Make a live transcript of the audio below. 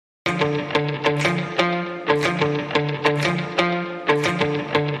Well,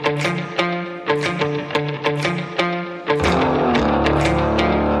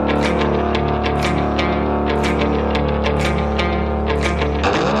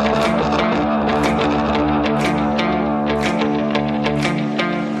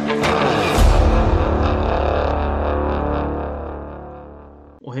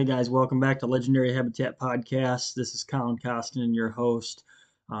 hey guys, welcome back to Legendary Habitat Podcast. This is Colin Costin, your host.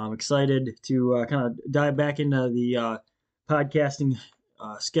 I'm excited to kind of dive back into the podcasting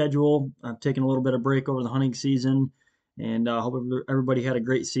schedule. I've taken a little bit of break over the hunting season, and hope everybody had a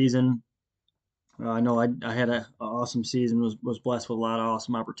great season. I know I had an awesome season. Was blessed with a lot of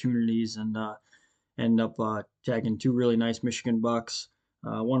awesome opportunities, and ended up tagging two really nice Michigan bucks.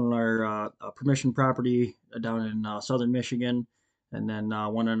 One on our permission property down in southern Michigan, and then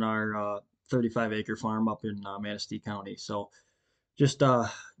one on our 35-acre farm up in Manistee County. So just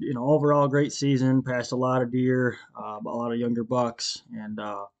overall great season. Passed a lot of deer, a lot of younger bucks, and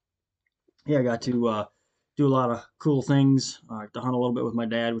yeah, I got to do a lot of cool things. To hunt a little bit with my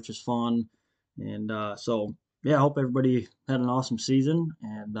dad, which is fun, and so yeah, I hope everybody had an awesome season,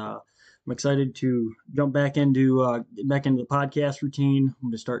 and I'm excited to jump back into the podcast routine. I'm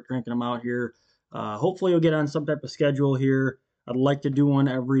going to start cranking them out here. Hopefully, we'll get on some type of schedule here. I'd like to do one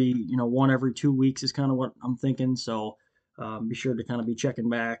every 2 weeks is kind of what I'm thinking. So be sure to kind of be checking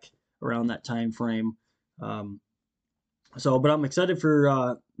back around that time frame. But I'm excited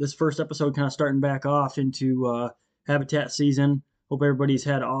for this first episode, kind of starting back off into habitat season. Hope everybody's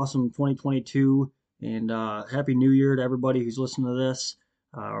had an awesome 2022, and Happy New Year to everybody who's listening to this.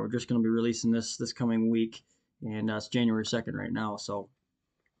 We're just going to be releasing this coming week, and it's January 2nd right now. So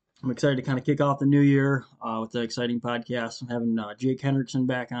I'm excited to kind of kick off the new year with the exciting podcast. I'm having Jake Hendrickson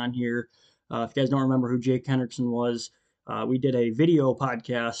back on here. If you guys don't remember who Jake Hendrickson was, we did a video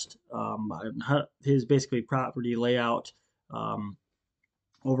podcast, his basically property layout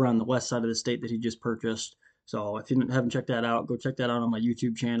over on the west side of the state that he just purchased. So if you haven't checked that out, go check that out on my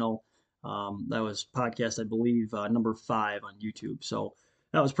YouTube channel. That was podcast, I believe, number 5 on YouTube. So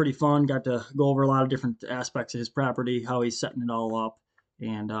that was pretty fun. Got to go over a lot of different aspects of his property, how he's setting it all up.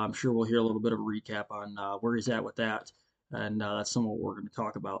 And I'm sure we'll hear a little bit of a recap on where he's at with that. And that's some of what we're going to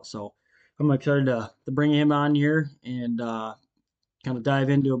talk about. So I'm excited to bring him on here and kind of dive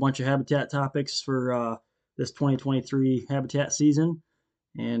into a bunch of habitat topics for this 2023 habitat season.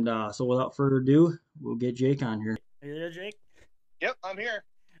 And so without further ado, we'll get Jake on here. Are you there, Jake? Yep, I'm here.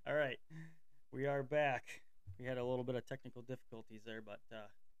 All right. We are back. We had a little bit of technical difficulties there, but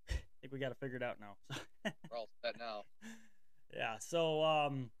I think we got it figured out now. We're all set now. Yeah. So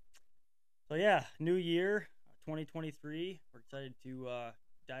yeah, new year, 2023. We're excited to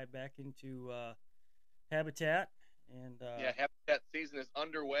dive back into habitat. And yeah, habitat season is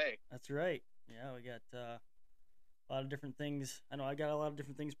underway. That's right. Yeah, we got a lot of different things. I know I got a lot of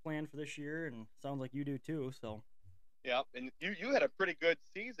different things planned for this year, and sounds like you do too. So. Yeah, and you had a pretty good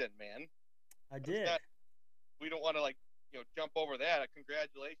season, man. I did. We don't want to jump over that.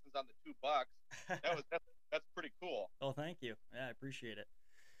 Congratulations on the 2 bucks. That's pretty cool. Oh, thank you. Yeah, I appreciate it.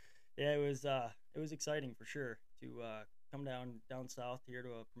 Yeah, it was exciting for sure to come down south here to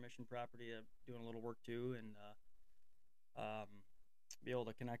a permission property, doing a little work too, and be able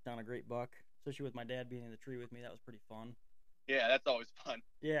to connect on a great buck, especially with my dad being in the tree with me. That was pretty fun. Yeah, that's always fun.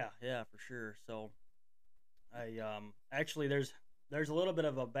 Yeah, for sure. So I actually there's a little bit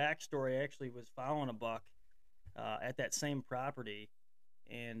of a backstory. I actually was following a buck at that same property,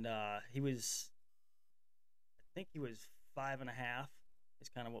 and I think he was 5.5. Is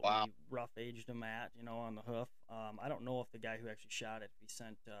kind of what we rough aged him at, on the hoof. I don't know if the guy who actually shot it, if he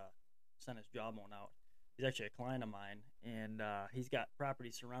sent his jawbone out. He's actually a client of mine, and he's got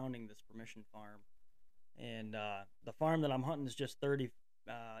property surrounding this permission farm. And the farm that I'm hunting is just 30.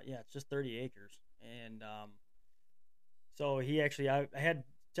 It's just 30 acres. And so he actually, I had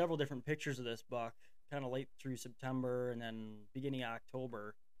several different pictures of this buck, kind of late through September and then beginning of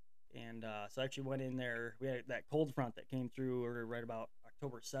October. And so I actually went in there. We had that cold front that came through right about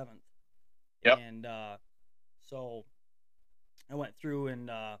October 7th. Yep. And so I went through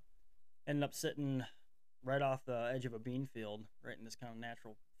and ended up sitting right off the edge of a bean field, right in this kind of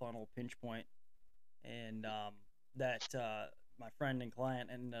natural funnel pinch point. And that my friend and client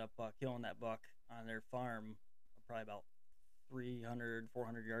ended up killing that buck on their farm probably about 300,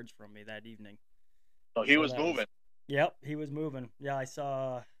 400 yards from me that evening. So he was moving. Yep, he was moving. Yeah, I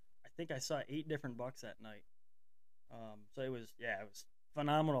think I saw 8 different bucks that night. So it was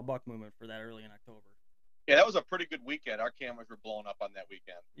phenomenal buck movement for that early in October. Yeah, that was a pretty good weekend. Our cameras were blowing up on that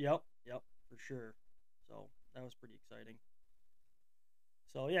weekend. Yep, for sure. So that was pretty exciting.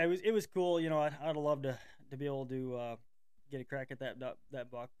 So yeah, it was cool. I'd have loved to be able to get a crack at that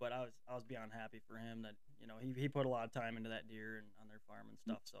buck, but I was beyond happy for him that he put a lot of time into that deer and on their farm and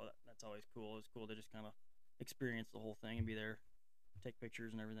stuff. So that's always cool. It's cool to just kind of experience the whole thing and be there, take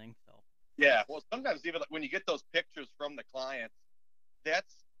pictures and everything. So Yeah, well, sometimes even like when you get those pictures from the clients,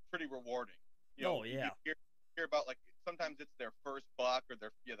 that's pretty rewarding. oh You yeah, hear about like sometimes it's their first buck or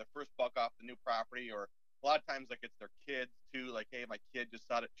their first buck off the new property, or a lot of times like it's their kids too. Like, hey, my kid just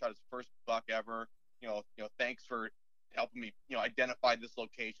shot his first buck ever. Thanks for helping me, identify this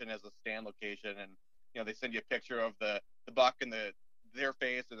location as a stand location, and they send you a picture of the buck and their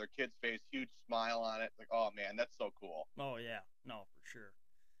face or their kid's face, huge smile on it. Like, oh man, that's so cool. oh yeah, no for sure.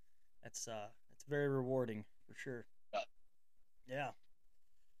 It's very rewarding for sure. Yeah. Yeah.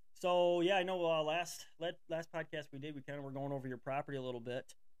 So yeah, I know. Last podcast we did, we kind of were going over your property a little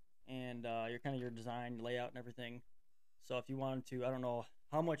bit, and your design, layout, and everything. So if you wanted to, I don't know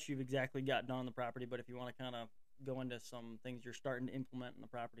how much you've exactly got done on the property, but if you want to kind of go into some things you're starting to implement in the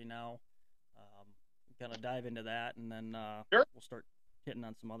property now, kind of dive into that, and then Sure. we'll start hitting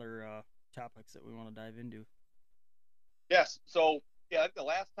on some other topics that we want to dive into. Yes. So yeah, the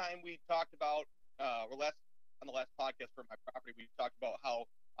last time we talked about, or last on the last podcast for my property, we talked about how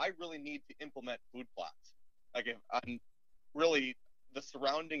I really need to implement food plots. Like if I'm really the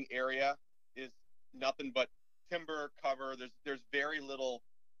surrounding area is nothing but timber cover. There's very little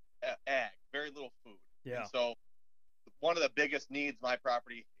ag, very little food, and Yeah. so one of the biggest needs my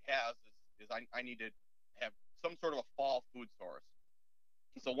property has is I need to have some sort of a fall food source.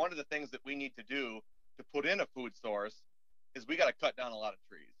 And so one of the things that we need to do to put in a food source is we got to cut down a lot of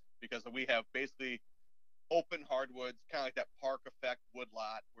trees because we have basically open hardwoods, kind of like that park effect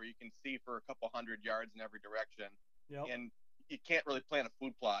woodlot where you can see for a couple hundred yards in every direction, Yep. and you can't really plant a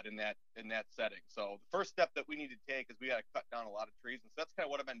food plot in that setting. So the first step that we need to take is we got to cut down a lot of trees, and so that's kind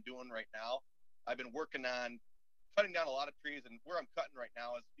of what I've been doing right now. I've been working on cutting down a lot of trees, and where I'm cutting right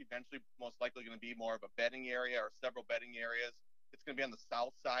now is eventually most likely going to be more of a bedding area or several bedding areas. It's going to be on the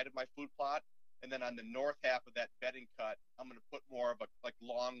south side of my food plot, and then on the north half of that bedding cut, I'm going to put more of a like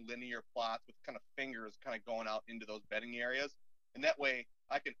long linear plots with kind of fingers kind of going out into those bedding areas, and that way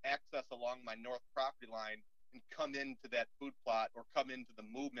I can access along my north property line and come into that food plot or come into the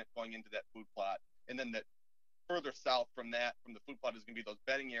movement going into that food plot, and then the further south from that from the food plot is going to be those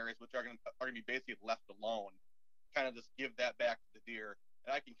bedding areas which are going to be basically left alone, kind of just give that back to the deer,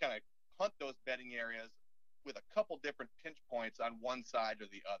 and I can kind of hunt those bedding areas with a couple different pinch points on one side or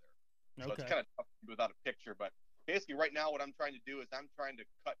the other. So it's Okay. kind of tough without a picture, but basically right now what I'm trying to do is I'm trying to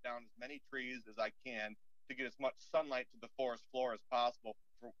cut down as many trees as I can to get as much sunlight to the forest floor as possible.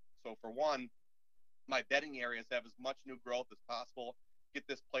 So for one, my bedding areas have as much new growth as possible. Get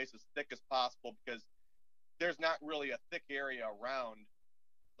this place as thick as possible because there's not really a thick area around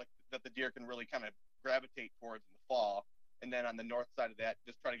like that the deer can really kind of gravitate towards in the fall. And then on the north side of that,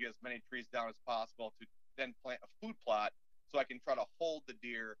 just try to get as many trees down as possible to then plant a food plot so I can try to hold the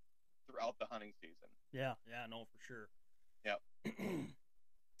deer throughout the hunting season. Yeah. Yeah. No, for sure. Yeah.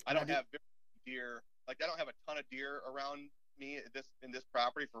 I Now, don't have very deer, like I don't have a ton of deer around me in this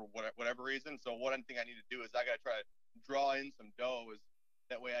property for whatever reason. So one thing I need to do is I got to try to draw in some does.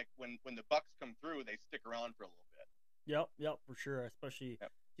 That way, when the bucks come through, they stick around for a little bit. Yep. Yep. For sure. Especially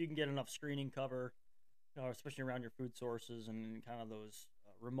Yep. if you can get enough screening cover, especially around your food sources and kind of those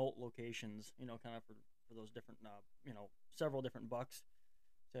remote locations, kind of for those different, several different bucks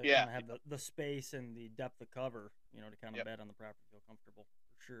to Yeah. kind of have the space and the depth of cover, to kind of Yep. bed on the property, feel comfortable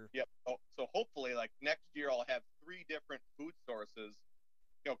for sure. Yep. So hopefully, like next year, I'll have three different food sources.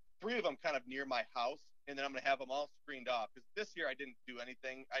 Three of them kind of near my house, and then I'm gonna have them all screened off. Because this year I didn't do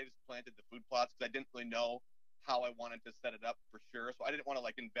anything. I just planted the food plots because I didn't really know how I wanted to set it up for sure. So I didn't want to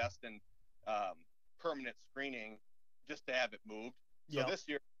like invest in um, permanent screening just to have it moved. So Yep. this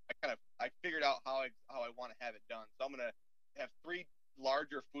year I figured out how I want to have it done. So I'm gonna have three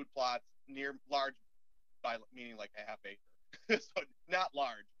larger food plots near large by meaning like a half acre. So not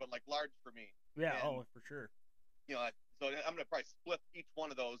large, but like large for me. Yeah. And Oh, for sure. you know, so I'm gonna probably split each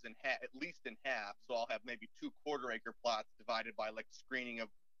one of those in half, at least in half. So I'll have maybe two quarter-acre plots divided by like screening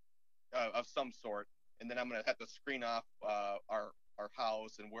of some sort, and then I'm gonna have to screen off our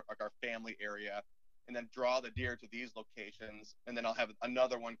house and like our family area, and then draw the deer to these locations, and then I'll have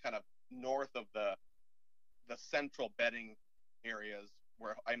another one kind of north of the central bedding areas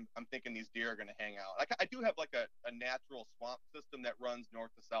where I'm thinking these deer are going to hang out. Like I do have like a natural swamp system that runs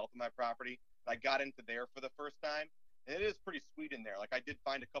north to south of my property. I got into there for the first time, and it is pretty sweet in there. Like I did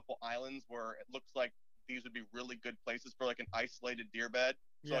find a couple islands where it looks like these would be really good places for like an isolated deer bed.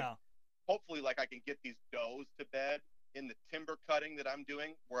 So like Yeah. hopefully like I can get these does to bed in the timber cutting that I'm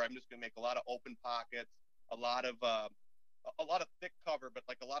doing, where I'm just going to make a lot of open pockets, a lot of thick cover, but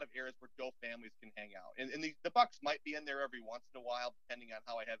like a lot of areas where doe families can hang out. And the bucks might be in there every once in a while, depending on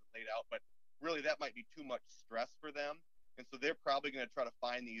how I have it laid out. But really, that might be too much stress for them, and so they're probably going to try to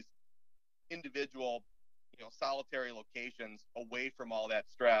find these individual, solitary locations away from all that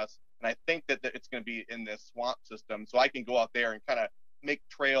stress. And I think that it's going to be in this swamp system, so I can go out there and kind of make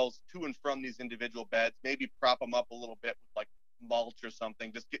trails to and from these individual beds, maybe prop them up a little bit with like mulch or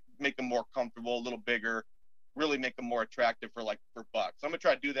something, just make them more comfortable, a little bigger, really make them more attractive for bucks. So I'm gonna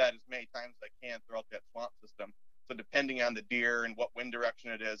try to do that as many times as I can throughout that swamp system. So depending on the deer and what wind direction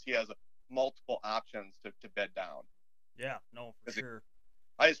it is, he has multiple options to bed down. Yeah, no, for sure.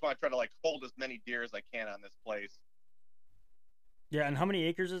 I just want to try to like hold as many deer as I can on this place. Yeah, and how many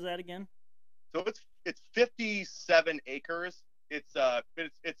acres is that again? So it's 57 acres. It's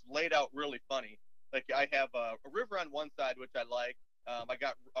laid out really funny. Like I have a river on one side, which I like. I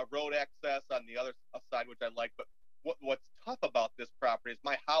got a road access on the other side, which I like. But what's tough about this property is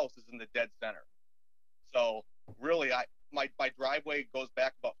my house is in the dead center. So really, my driveway goes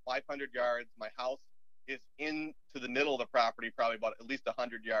back about 500 yards. My house is into the middle of the property, probably about at least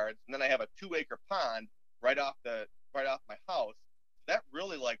 100 yards, and then I have a 2-acre pond right off my house. That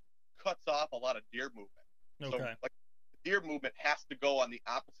really like cuts off a lot of deer movement. Okay. So like deer movement has to go on the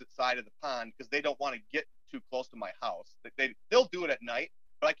opposite side of the pond because they don't want to get too close to my house. They'll do it at night,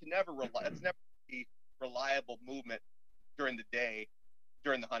 but I can never rely. It's never be reliable movement during the day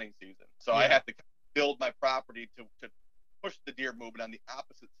during the hunting season. So I have to build my property to push the deer movement on the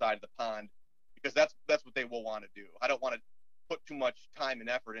opposite side of the pond because that's what they will want to do. I don't want to put too much time and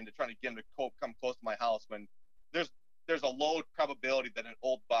effort into trying to get them to come close to my house when there's a low probability that an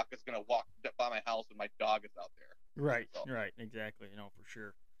old buck is going to walk by my house when my dog is out there. Right, right, exactly. For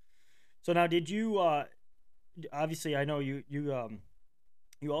sure. So now, did you? Obviously, I know you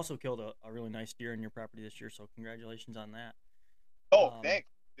also killed a really nice deer in your property this year. So congratulations on that. Oh, thanks.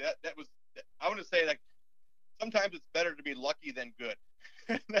 That was. I want to say that sometimes it's better to be lucky than good.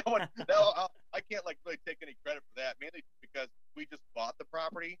 I can't like really take any credit for that, mainly because we just bought the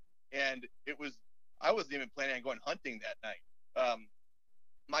property and I wasn't even planning on going hunting that night.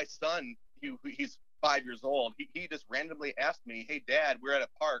 My son, he's 5 years old. He just randomly asked me, "Hey, Dad, we're at a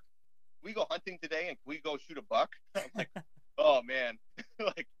park. Can we go hunting today and can we go shoot a buck?" I'm like, "Oh man,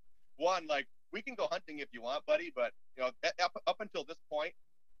 like we can go hunting if you want, buddy, but up until this point,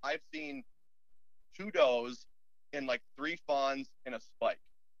 I've seen 2 does and like 3 fawns and a spike.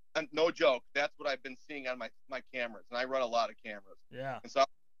 And no joke, that's what I've been seeing on my cameras, and I run a lot of cameras. Yeah. And so I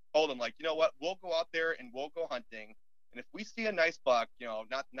told him, like, you know what, we'll go out there and we'll go hunting, and if we see a nice buck,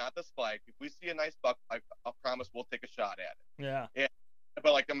 not the spike, if we see a nice buck, I'll promise we'll take a shot at it. Yeah.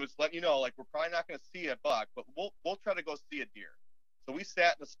 But like I'm just letting you know, like we're probably not going to see a buck, but we'll try to go see a deer. So we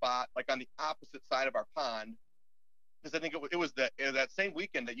sat in a spot like on the opposite side of our pond, because I think it was that same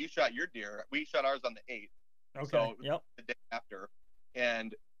weekend that you shot your deer. We shot ours on the 8th. Okay. So the day after,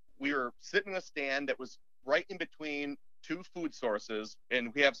 and we were sitting in a stand that was right in between 2 food sources,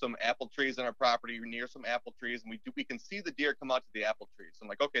 and we have some apple trees on our property near some apple trees, and we can see the deer come out to the apple trees. So I'm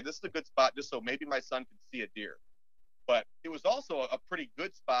like, okay, this is a good spot just so maybe my son could see a deer. But it was also a pretty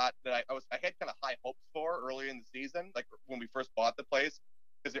good spot that I had kind of high hopes for early in the season, like when we first bought the place,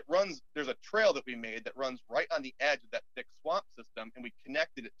 because there's a trail that we made that runs right on the edge of that thick swamp system, and we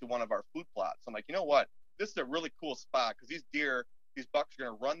connected it to one of our food plots. So I'm like, you know what? This is a really cool spot because these bucks are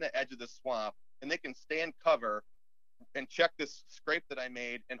going to run the edge of the swamp, and they can stay in cover and check this scrape that I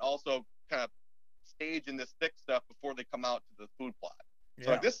made, and also kind of stage in this thick stuff before they come out to the food plot. Yeah.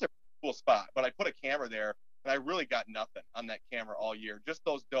 So like, this is a cool spot, but I put a camera there, and I really got nothing on that camera all year, just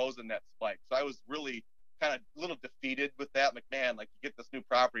those does and that spike. So I was really kind of a little defeated with that. Like, man, like you get this new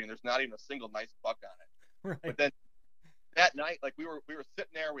property and there's not even a single nice buck on it. Right. But then that night, like we were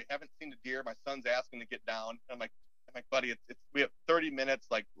sitting there, we haven't seen the deer. My son's asking to get down. I'm like, buddy, we have 30 minutes.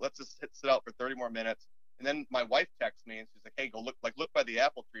 Like, let's just sit out for 30 more minutes. And then my wife texts me and she's like, hey, go look by the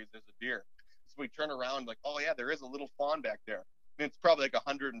apple trees. There's a deer. So we turn around like, oh yeah, there is a little fawn back there. And it's probably like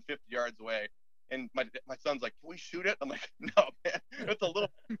 150 yards away. And my son's like, can we shoot it? I'm like, no, man, it's a little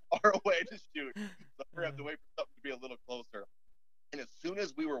far away to shoot. So we're going to have to wait for something to be a little closer. And as soon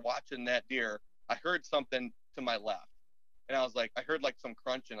as we were watching that deer, I heard something to my left. And I was like, I heard like some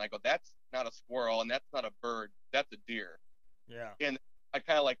crunching. I go, that's not a squirrel and that's not a bird. That's a deer. Yeah. And I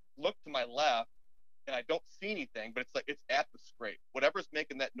kind of like look to my left and I don't see anything, but it's at the scrape. Whatever's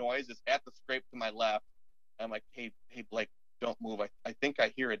making that noise is at the scrape to my left. And I'm like, hey, Blake, don't move. I think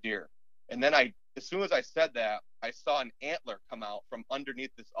I hear a deer. And then as soon as I said that, I saw an antler come out from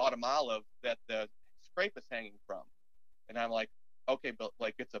underneath this autumn olive that the scrape is hanging from. And I'm like, okay, but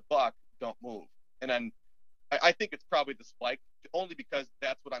like it's a buck, don't move. And then I think it's probably the spike, only because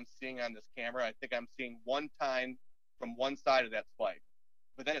that's what I'm seeing on this camera. I think I'm seeing one time from one side of that spike,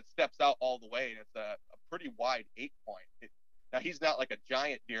 but then it steps out all the way, and it's a pretty wide 8-point. Now he's not like a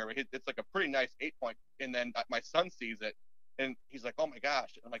giant deer, but it's like a pretty nice 8-point. And then my son sees it, and he's like, "Oh my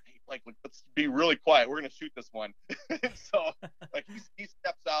gosh!" And I'm like, "Hey, like let's be really quiet. We're gonna shoot this one." So like he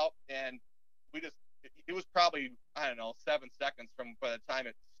steps out, and we just it was probably, I don't know, 7 seconds from by the time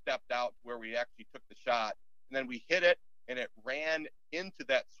it stepped out to where we actually took the shot, and then we hit it, and it ran into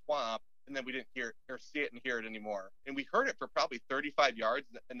that swamp, and then we didn't hear it or see it and hear it anymore. And we heard it for probably 35 yards,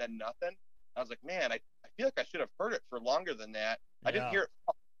 and then nothing. I was like, man, I feel like I should have heard it for longer than that. Yeah. I didn't hear it,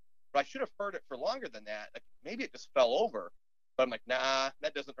 but I should have heard it for longer than that. Like maybe it just fell over. But I'm like, nah,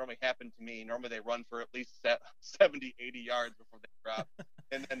 that doesn't normally happen to me. Normally they run for at least 70, 80 yards before they drop.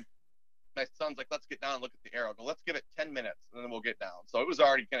 And then my son's like, let's get down and look at the arrow. I go, let's give it 10 minutes, and then we'll get down. So it was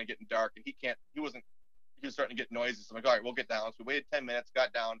already kind of getting dark, and he was starting to get noisy. So I'm like, all right, we'll get down. So we waited 10 minutes,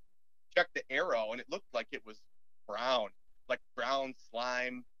 got down, checked the arrow, and it looked like it was brown, like brown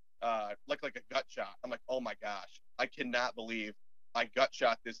slime, like a gut shot. I'm like, oh my gosh, I cannot believe I gut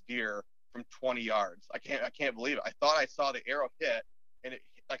shot this deer from 20 yards. I can't believe it. I thought I saw the arrow hit, and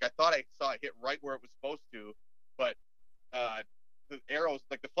I thought I saw it hit right where it was supposed to, but the arrows,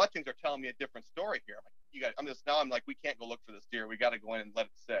 like the fletchings, are telling me a different story here. I'm like, we can't go look for this deer. We got to go in and let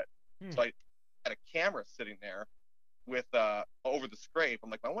it sit. So I had a camera sitting there with over the scrape. I'm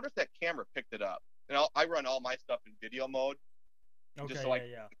like, I wonder if that camera picked it up. And I run all my stuff in video mode, Okay. just so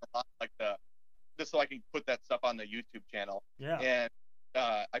just so I can put that stuff on the YouTube channel. Yeah. And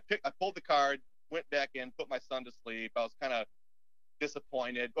I pulled the card, went back in, put my son to sleep. I was kind of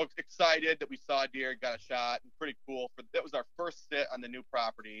disappointed, excited that we saw a deer, got a shot, and pretty cool. That was our first sit on the new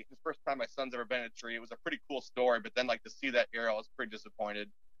property. It's the first time my son's ever been in a tree. It was a pretty cool story, but then like to see that arrow, I was pretty disappointed.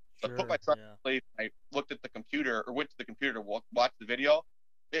 So I put my son to sleep. I looked at the computer, or went to the computer to watch the video.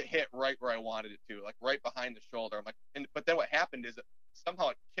 It hit right where I wanted it to, like right behind the shoulder. I'm like, but then what happened is somehow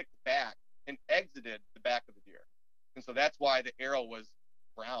it kicked back and exited the back of the deer, and so that's why the arrow was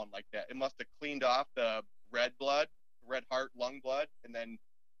brown like that. It must have cleaned off the red heart lung blood, and then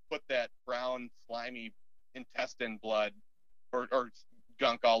put that brown slimy intestine blood or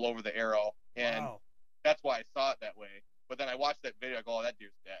gunk all over the arrow, and that's why I saw it that way. But then I watched that video, I go, oh, that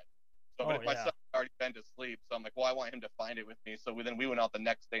deer's dead. So my son had already been to sleep, so I'm like, well, I want him to find it with me. So then we went out the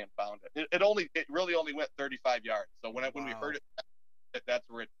next day and found it. It really only went 35 yards. So when we heard it, that's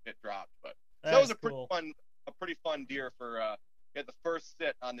where it dropped. But so that was a pretty fun deer for the first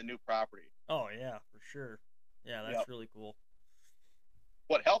sit on the new property. Oh yeah, for sure. Yeah, that's really cool.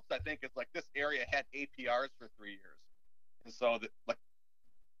 What helps, I think, is like this area had APRs for 3 years, and so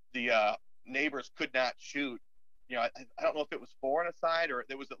the neighbors could not shoot. You know, I don't know if it was 4 on a side or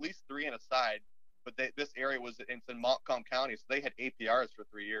there was at least 3 on a side, but this area was in Montcalm County, so they had APRs for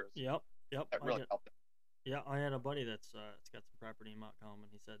 3 years. Yep. That really helped them. Yeah, I had a buddy that's got some property in Montcalm,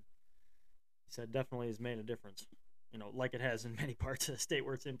 and he said definitely has made a difference. You know, like it has in many parts of the state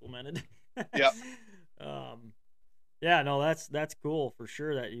where it's implemented. Yeah. Yeah, no, that's cool for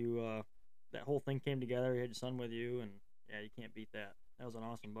sure that you that whole thing came together. You had your son with you, and yeah, you can't beat that. That was an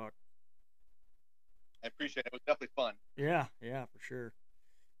awesome buck. I appreciate it. It was definitely fun. Yeah, for sure.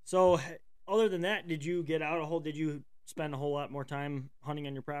 So, other than that, did you get out did you spend a whole lot more time hunting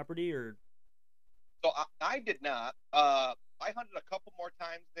on your property, or? So I did not. I hunted a couple more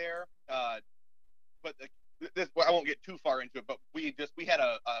times there, but I won't get too far into it. But we had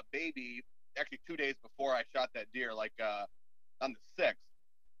a baby actually 2 days before I shot that deer, like on the 6th,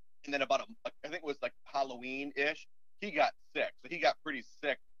 and then about I think it was like Halloween-ish, he got sick. So he got pretty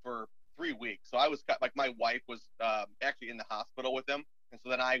sick for 3 weeks. So I was like, my wife was actually in the hospital with him, and so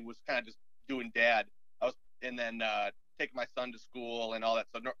then I was kind of just doing dad. And then taking my son to school and all that.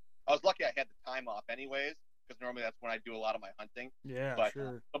 So I was lucky I had the time off anyways, because normally that's when I do a lot of my hunting. Yeah, but,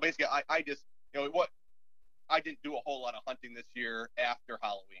 sure. So basically, I just, I didn't do a whole lot of hunting this year after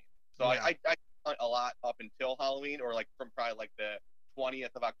Halloween. So I hunt a lot up until Halloween, or like from probably like the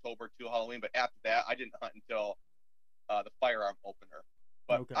 20th of October to Halloween. But after that, I didn't hunt until the firearm opener.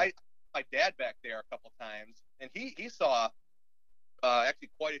 But I my dad back there a couple times, and he saw actually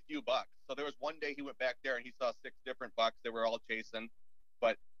quite a few bucks. So there was one day he went back there and he saw 6 different bucks. They were all chasing,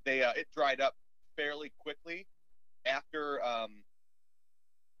 but it dried up fairly quickly after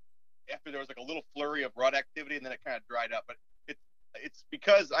there was like a little flurry of rut activity, and then it kind of dried up. But it's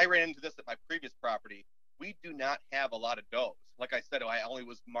because I ran into this at my previous property. We do not have a lot of does. Like I said, I only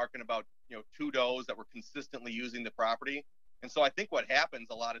was marking about 2 does that were consistently using the property. And so I think what happens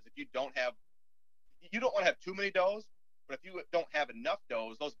a lot is if you don't want to have too many does, But if you don't have enough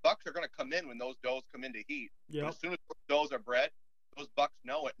does, those bucks are going to come in when those does come into heat. But Yep. as soon as those does are bred, those bucks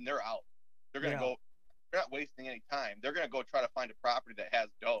know it and they're out. They're going to Yeah. go. They're not wasting any time. They're going to go try to find a property that has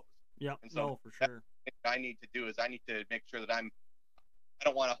does. Yep. And so No, for that's sure. what I need to do is I need to make sure that I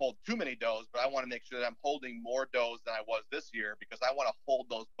don't want to hold too many does, but I want to make sure that I'm holding more does than I was this year because I want to hold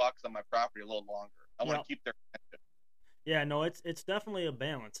those bucks on my property a little longer. I want Yep. to keep their attention. Yeah, no, it's definitely a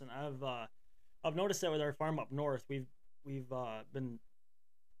balance, and I've noticed that with our farm up north. We've been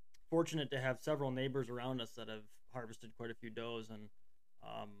fortunate to have several neighbors around us that have harvested quite a few does, and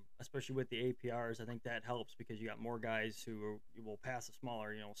especially with the APRs, I think that helps because you got more guys who will pass a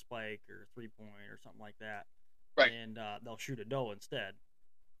smaller, spike or 3 point or something like that, Right. and they'll shoot a doe instead.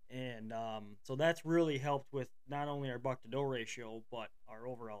 And so that's really helped with not only our buck to doe ratio, but our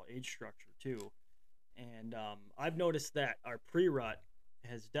overall age structure too. And I've noticed that our pre-rut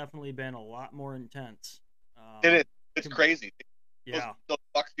has definitely been a lot more intense. It is. Um, It's com- crazy. yeah. Those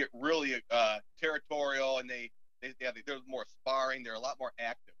bucks get really territorial, and they're more sparring. They're a lot more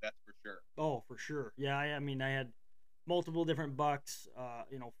active. That's for sure. Oh, for sure. Yeah. I mean, I had multiple different bucks,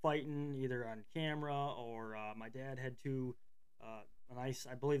 fighting either on camera or my dad had two.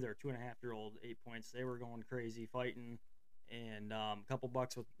 I believe they're 2.5-year-old 8 points. They were going crazy fighting, and a couple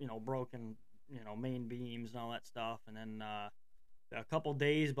bucks with broken main beams and all that stuff. And then a couple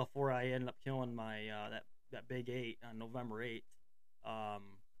days before I ended up killing my that big 8 on November 8th. I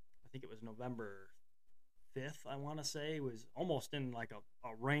think it was November 5th. I want to say it was almost in like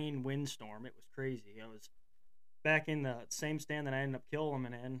a rain windstorm. It was crazy. I was back in the same stand that I ended up killing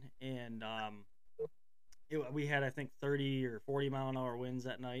him in, and we had I think 30 or 40 mile an hour winds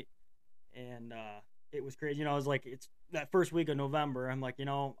that night, and it was crazy. I was like, it's that first week of November. I'm like,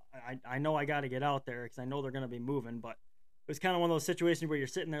 I know I got to get out there because I know they're going to be moving, but it was kind of one of those situations where you're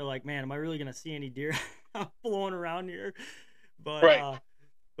sitting there like, man, am I really going to see any deer flowing around here? But Right.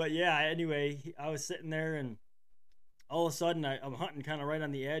 but yeah. Anyway, I was sitting there, and all of a sudden I'm hunting kind of right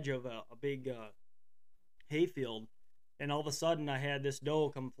on the edge of a big hayfield, and all of a sudden I had this doe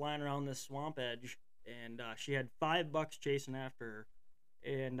come flying around this swamp edge, and she had 5 bucks chasing after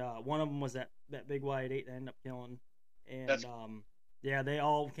her, and one of them was that big white 8 that I ended up killing, and That's yeah, they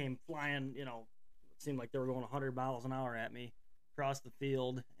all came flying. It seemed like they were going 100 miles an hour at me across the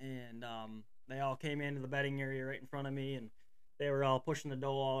field, and they all came into the bedding area right in front of me, and they were all pushing the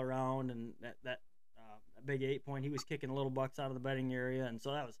doe all around, and that big 8 point, he was kicking little bucks out of the bedding area, and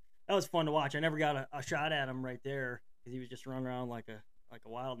so that was fun to watch. I never got a shot at him right there because he was just running around like a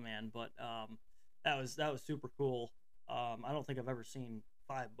wild man, but that was super cool. I don't think I've ever seen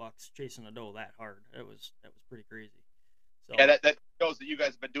 5 bucks chasing a doe that hard. That was pretty crazy. So yeah. That shows that you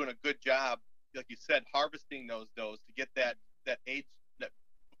guys have been doing a good job, like you said, harvesting those does to get that age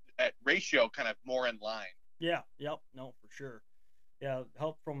that ratio kind of more in line. yeah, yep, no, for sure. Yeah,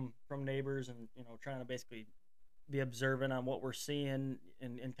 help from neighbors, and trying to basically be observant on what we're seeing,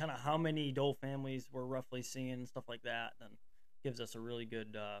 and kind of how many doe families we're roughly seeing and stuff like that, then gives us a really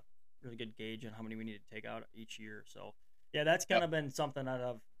good gauge on how many we need to take out each year. So yeah, that's kind Yep. of been something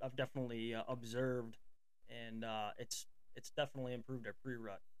that I've definitely observed, and it's definitely improved our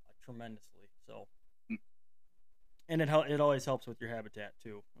pre-rut tremendously. So, and it always helps with your habitat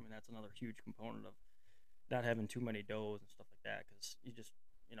too. I mean, that's another huge component of not having too many does and stuff like that, because you just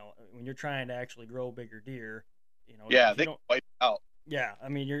when you're trying to actually grow bigger deer, Yeah, if you they don't. wipe out. Yeah, I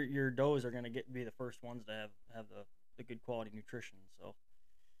mean your does are going to be the first ones to have the good quality nutrition. So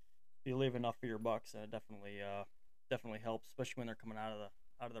if you leave enough for your bucks, definitely helps, especially when they're coming out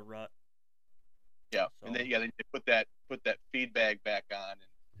of the rut. Yeah, and So they put that feed bag back on,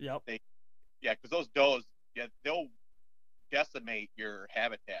 and yep. they because those does, they'll decimate your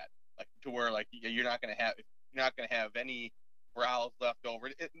habitat, like to where like you're not gonna have any browse left over.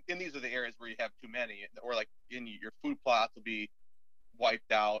 And these are the areas where you have too many, or like in your food plots will be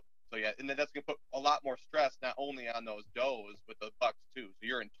wiped out. So yeah, and then that's gonna put a lot more stress not only on those does but the bucks too. So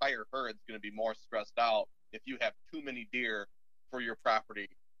your entire herd's gonna be more stressed out if you have too many deer for your property.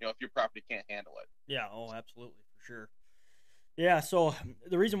 If your property can't handle it. Yeah, oh absolutely, for sure. Yeah, so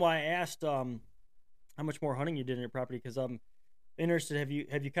the reason why I asked how much more hunting you did in your property, because I'm interested. Have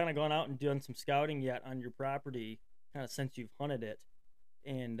you kind of gone out and done some scouting yet on your property, kind of since you've hunted it,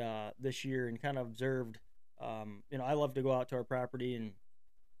 and this year, and kind of observed? I love to go out to our property, and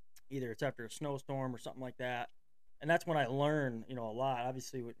either it's after a snowstorm or something like that, and that's when I learn a lot.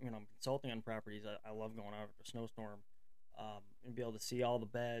 Obviously, when I'm consulting on properties, I love going out after a snowstorm, and be able to see all the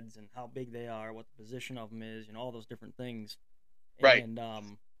beds and how big they are, what the position of them is, all those different things. Right. And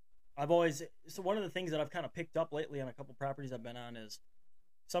I've always, so one of the things that I've kind of picked up lately on a couple properties I've been on is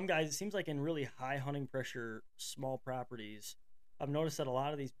some guys, it seems like in really high hunting pressure, small properties, I've noticed that a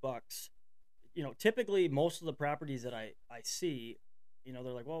lot of these bucks, typically most of the properties that I see, they're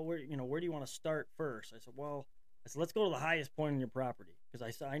like, well, where do you want to start first? I said, let's go to the highest point in your property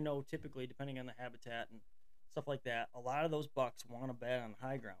because I know typically depending on the habitat and stuff like that, a lot of those bucks want to bed on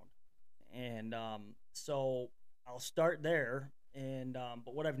high ground, and so I'll start there. And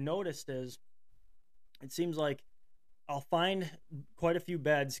but what I've noticed is it seems like I'll find quite a few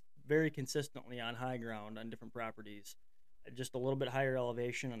beds very consistently on high ground on different properties, just a little bit higher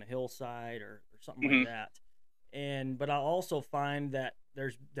elevation on a hillside or something like Mm-hmm. that. And but I'll also find that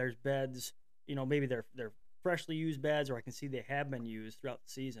there's beds, maybe they're freshly used beds, or I can see they have been used throughout the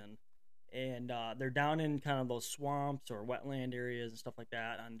season, and they're down in kind of those swamps or wetland areas and stuff like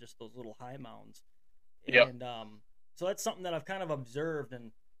that on just those little high mounds. Yep. And so that's something that I've kind of observed,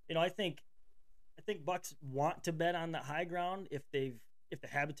 and I think bucks want to bed on the high ground if the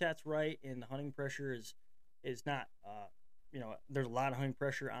habitat's right and the hunting pressure is not there's a lot of hunting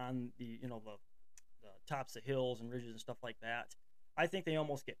pressure on the tops of hills and ridges and stuff like that. I think they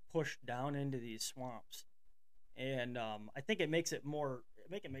almost get pushed down into these swamps, and I think it makes it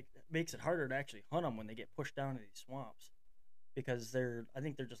makes it harder to actually hunt them when they get pushed down into these swamps because I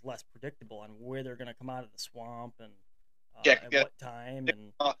think they're just less predictable on where they're going to come out of the swamp and Yeah, at yeah. what time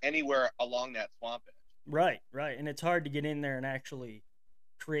and Anywhere along that swamp edge. right, and it's hard to get in there and actually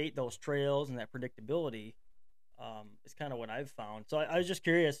create those trails and that predictability. Is kind of what I've found. So I was just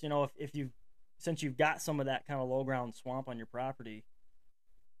curious, if you've since you've got some of that kind of low ground swamp on your property,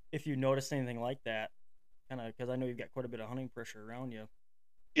 if you noticed anything like that, kind of because I know you've got quite a bit of hunting pressure around you.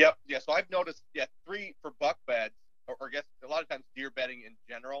 Yep. Yeah. So I've noticed, three for buck beds, or I guess a lot of times deer bedding in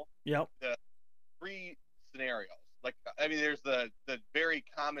general. Yep. The three scenarios. Like, I mean, there's the very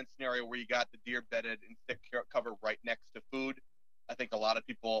common scenario where you got the deer bedded in thick cover right next to food. I think a lot of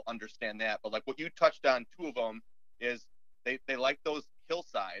people understand that. But like what you touched on, two of them is they like those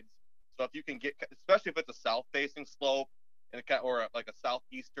hillsides. So if you can get, especially if it's a south facing slope and or like a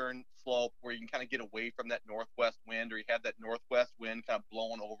southeastern slope where you can kind of get away from that northwest wind, or you have that northwest wind kind of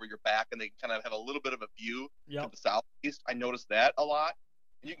blowing over your back, and they kind of have a little bit of a view to Yep. the southeast. I noticed that a lot.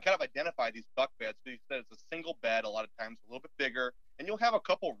 And you can kind of identify these buck beds because you said it's a single bed, a lot of times a little bit bigger, and you'll have a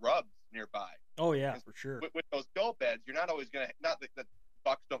couple rubs nearby. Oh yeah, And for sure. with those doe beds, you're not always gonna, not that the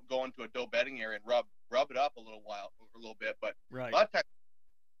bucks don't go into a doe bedding area and rub it up a little bit, but a Right. lot of times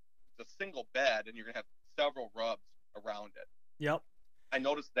it's a single bed and you're gonna have several rubs around it. Yep. I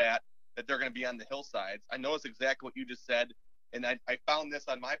noticed that they're going to be on the hillsides. I noticed exactly what you just said, and I found this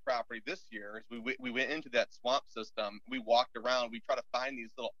on my property this year. As we went into that swamp system, we walked around. We try to find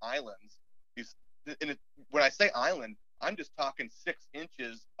these little islands. These, when I say island, I'm just talking 6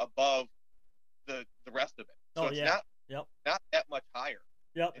 inches above the rest of it. So Oh it's yeah. Yep. not that much higher.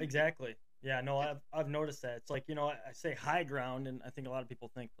 Yep. And Exactly. Yeah. No, I've noticed that. It's like I say high ground, and I think a lot of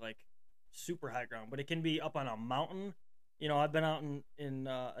people think like super high ground, but it can be up on a mountain. I've been out in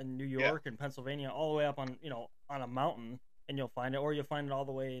New yeah, York and Pennsylvania, all the way up on a mountain, and you'll find it, or you'll find it all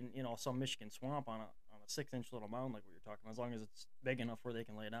the way in some Michigan swamp on a 6-inch little mound like we were talking, as long as it's big enough where they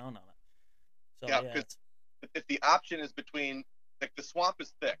can lay down on it. So yeah, yeah, because if the option is between, like, the swamp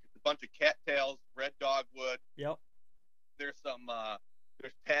is thick, it's a bunch of cattails, red dogwood. yep, There's some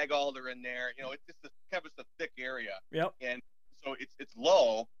there's tag alder in there. It's just kind of just a thick area, yep, and so it's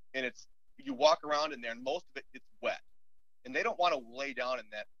low, and you walk around in there, and most of it's wet, and they don't want to lay down in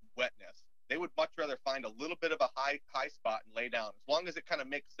that wetness. They would much rather find a little bit of a high spot and lay down, as long as it kind of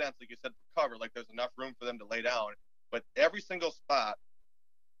makes sense, like you said, for cover, like there's enough room for them to lay down. But every single spot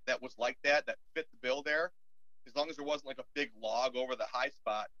that was like that fit the bill there, as long as there wasn't like a big log over the high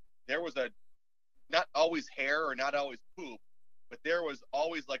spot, there was not always hair or not always poop, but there was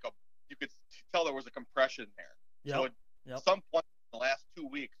always like you could tell there was a compression there. So yep, at yep, some point in the last 2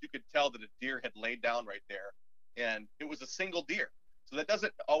 weeks, you could tell that a deer had laid down right there, and it was a single deer. So that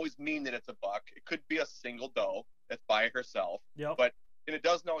doesn't always mean that it's a buck. It could be a single doe that's by herself, yep, and it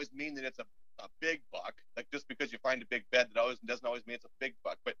doesn't always mean that it's a big buck. Like, just because you find a big bed, doesn't always mean it's a big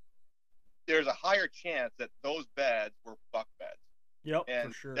buck. But there's a higher chance that those beds were buck beds, yep, for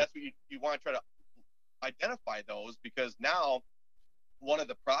and sure. that's what you want to try to identify those, because now one of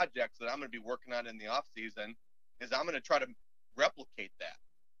the projects that I'm going to be working on in the off season is I'm going to try to replicate that.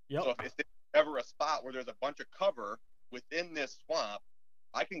 Yep, So if there's ever a spot where there's a bunch of cover within this swamp,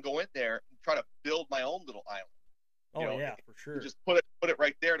 I can go in there and try to build my own little island. oh yeah, for sure. Just put it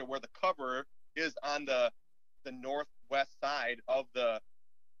right there to where the cover is on the northwest side of the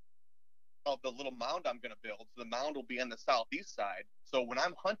little mound I'm going to build. So the mound will be on the southeast side. So when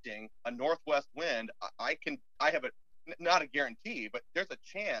I'm hunting a northwest wind, I have not a guarantee, but there's a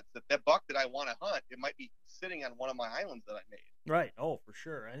chance that that buck that I want to hunt, it might be sitting on one of my islands that I made. Right. Oh, for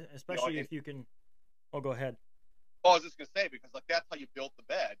sure. Especially And if you can. Oh, go ahead. I was just gonna say, because like that's how you built the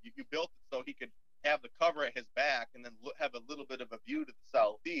bed. You built it so he could have the cover at his back and then have a little bit of a view to the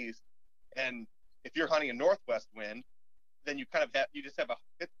southeast. And if you're hunting a northwest wind, then you kind of have you just have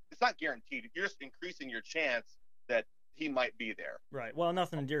it's not guaranteed. You're just increasing your chance that he might be there. Right. Well,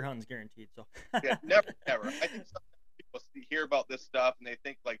 nothing in deer hunting's guaranteed. So. Yeah, never, never. I think sometimes people hear about this stuff and they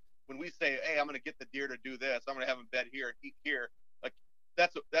think like when we say, "Hey, I'm going to get the deer to do this. I'm going to have him bed here and eat here." Like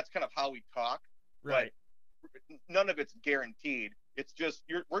that's kind of how we talk. Right. But none of it's guaranteed. It's just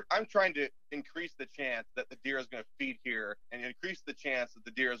I'm trying to increase the chance that the deer is going to feed here, and increase the chance that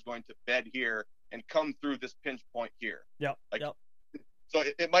the deer is going to bed here and come through this pinch point here. Yep. Like, yep. So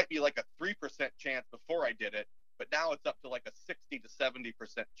it might be like a 3% chance before I did it, but now it's up to like a 60 to 70%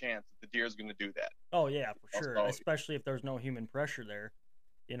 chance that the deer is going to do that. Oh yeah, for sure. So, especially if there's no human pressure there,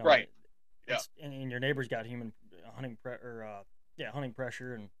 right? Yeah. And your neighbor's got human hunting hunting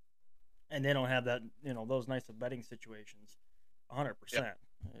pressure, and they don't have that, those nice of bedding situations, 100%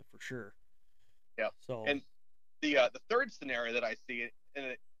 for sure. Yeah. So and the third scenario that I see,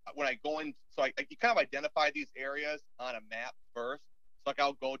 and when I go in, so you kind of identify these areas on a map first. So like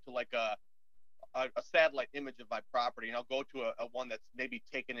I'll go to like a satellite image of my property, and I'll go to a one that's maybe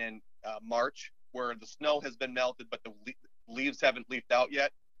taken in March, where the snow has been melted, but the leaves haven't leafed out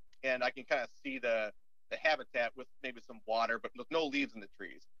yet, and I can kind of see the habitat with maybe some water, but with no leaves in the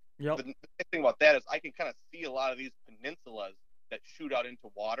trees. Yep. The nice thing about that is I can kind of see a lot of these peninsulas that shoot out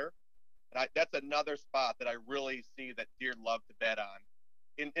into water, and that's another spot that I really see that deer love to bed on,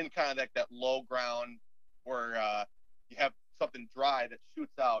 in kind of like that low ground where you have something dry that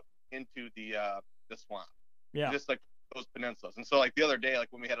shoots out into the swamp. Yeah. Just like those peninsulas. And so like the other day, like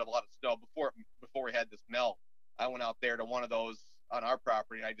when we had a lot of snow before we had this melt, I went out there to one of those on our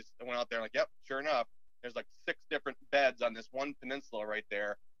property. I went out there and like, yep, sure enough, there's like 6 different beds on this one peninsula right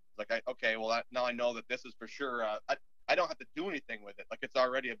there. It's like, okay, well now I know that this is for sure. I don't have to do anything with it. Like it's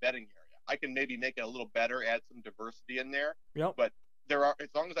already a bedding area. I can maybe make it a little better, add some diversity in there. Yep. But as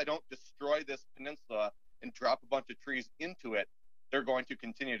long as I don't destroy this peninsula and drop a bunch of trees into it, they're going to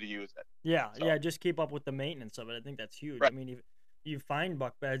continue to use it. Yeah, yeah, just keep up with the maintenance of it. I think that's huge. Right. I mean, if you find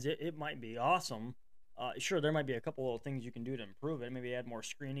buck beds, it might be awesome. Sure, there might be a couple of things you can do to improve it. Maybe add more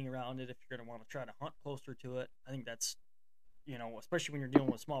screening around it if you're going to want to try to hunt closer to it. I think that's, especially when you're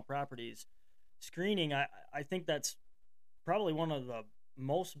dealing with small properties, screening, I think that's probably one of the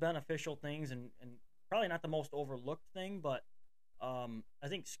most beneficial things and probably not the most overlooked thing, but I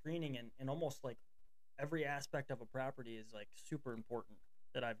think screening and almost like every aspect of a property is like super important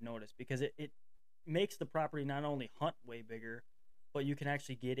that I've noticed, because it makes the property not only hunt way bigger, but you can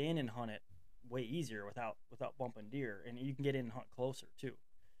actually get in and hunt it way easier without bumping deer, and you can get in and hunt closer too.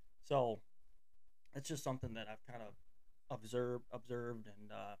 So it's just something that I've kind of observed,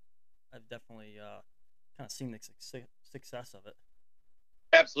 and I've definitely kind of seen the success of it.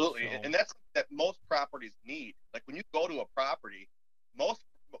 Absolutely, and that's that most properties need. Like when you go to a property, most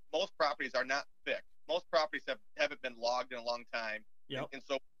properties are not fixed. Most properties haven't been logged in a long time. Yep. And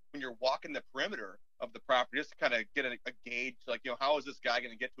so when you're walking the perimeter of the property, just to kind of get a gauge, like, how is this guy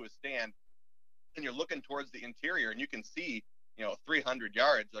going to get to his stand? And you're looking towards the interior and you can see, 300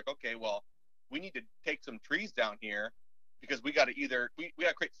 yards. Like, okay, well, we need to take some trees down here because we got to we got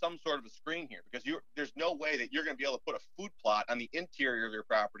to create some sort of a screen here, because there's no way that you're going to be able to put a food plot on the interior of your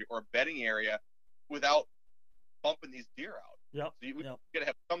property or a bedding area without bumping these deer out. Yep. So we got to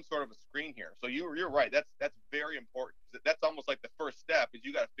have some sort of a screen here. So you're right. That's very important. That's almost like the first step is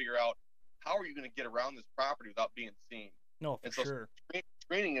you got to figure out how are you going to get around this property without being seen. No, for sure.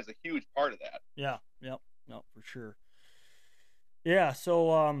 Screening is a huge part of that. Yeah. Yep. No, for sure. Yeah.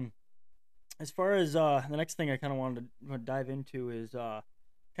 So as far as the next thing I kind of wanted to dive into is kind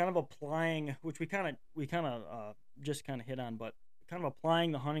of applying, which we kind of just kind of hit on, but kind of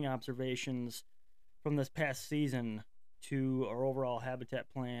applying the hunting observations from this past season to our overall habitat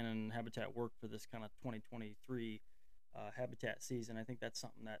plan and habitat work for this kind of 2023 habitat season. I think that's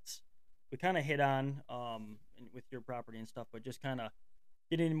something we kind of hit on with your property and stuff, but just kind of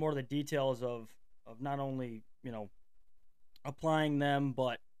getting into more of the details of not only, applying them,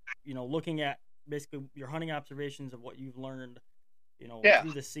 but, looking at basically your hunting observations of what you've learned,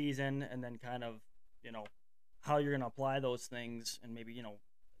 through the season, and then kind of, how you're going to apply those things. And maybe,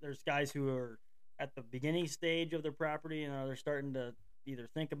 there's guys who are at the beginning stage of their property, they're starting to either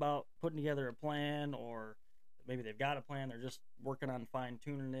think about putting together a plan, or maybe they've got a plan, they're just working on fine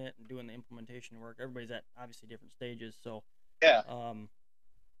tuning it and doing the implementation work. Everybody's at obviously different stages. So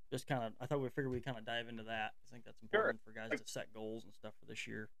just kind of, I thought we figured we'd kind of dive into that. I think that's Sure. important for guys to set goals and stuff for this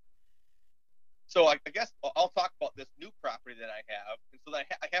year. So I guess I'll talk about this new property that I have, and so that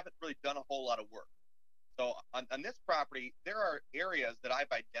I haven't really done a whole lot of work. So on this property, there are areas that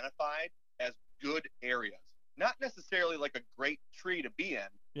I've identified as good areas, not necessarily like a great tree to be in,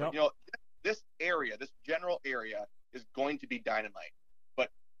 but Yep. this area, this general area, is going to be dynamite.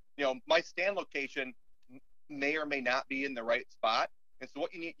 But my stand location may or may not be in the right spot, and so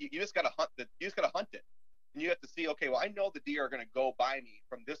what you need, you just got to hunt you just got to hunt it. And you have to see, okay, well, I know the deer are going to go by me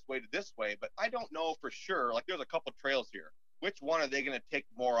from this way to this way, but I don't know for sure. Like, there's a couple trails here. Which one are they going to take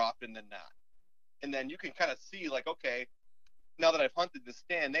more often than not? And then you can kind of see, like, okay, now that I've hunted the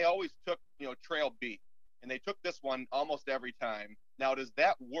stand, they always took, trail B, and they took this one almost every time. Now, does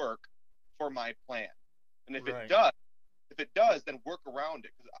that work for my plan? And Right. if it does, then work around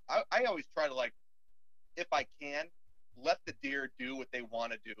it. Because I always try to, like, if I can, let the deer do what they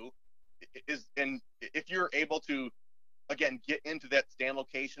want to do. And if you're able to, again, get into that stand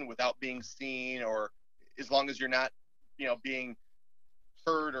location without being seen, or as long as you're not being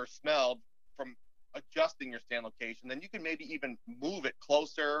heard or smelled from adjusting your stand location, then you can maybe even move it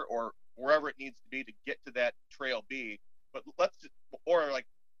closer or wherever it needs to be to get to that trail B. But or like,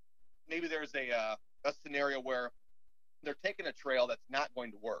 maybe there's a scenario where they're taking a trail that's not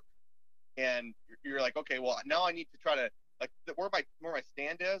going to work, and you're like, okay, well, now I need to try to, like, where my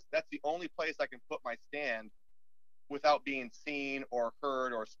stand is, that's the only place I can put my stand without being seen or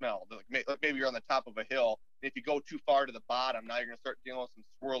heard or smelled. Like, maybe you're on the top of a hill, and if you go too far to the bottom, now you're going to start dealing with some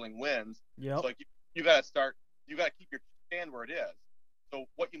swirling winds. Yep. So, like, you got to keep your stand where it is. So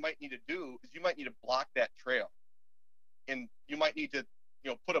what you might need to do is you might need to block that trail, and you might need to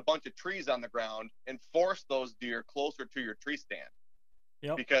put a bunch of trees on the ground and force those deer closer to your tree stand.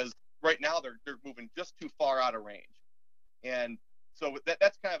 Yep. Because right now they're moving just too far out of range. And so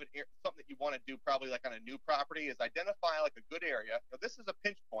that's kind of something that you want to do, probably like on a new property, is identify like a good area. This is a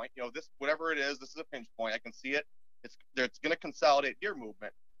pinch point. This, whatever it is, this is a pinch point. I can see it. It's going to consolidate deer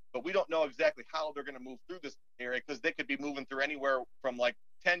movement, but we don't know exactly how they're going to move through this area, because they could be moving through anywhere from like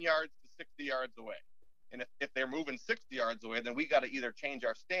 10 yards to 60 yards away. And if they're moving 60 yards away, then we got to either change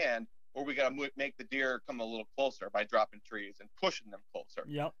our stand, or we got to make the deer come a little closer by dropping trees and pushing them closer.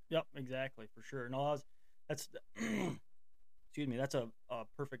 Yep, exactly, for sure. No, that's excuse me, that's a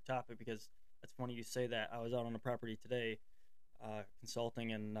perfect topic, because that's funny you say that. I was out on a property today,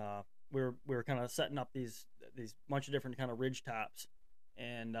 consulting, and we were kind of setting up these bunch of different kind of ridge tops,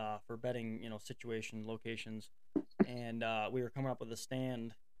 and for bedding, situation locations, and we were coming up with a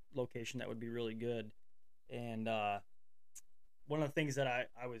stand location that would be really good. And one of the things that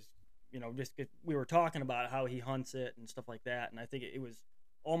I was, we were talking about how he hunts it and stuff like that, and I think it was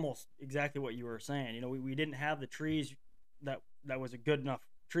almost exactly what you were saying. We didn't have the trees that was a good enough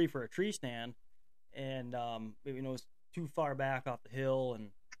tree for a tree stand, and it was too far back off the hill, and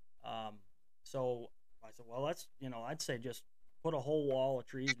so I said, well, let's, I'd say just put a whole wall of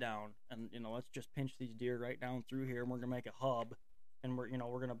trees down, and let's just pinch these deer right down through here, and we're gonna make a hub, and we're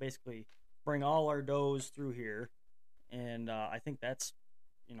gonna basically bring all our does through here. And I think that's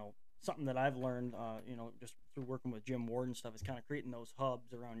something that I've learned just through working with Jim Ward and stuff, is kind of creating those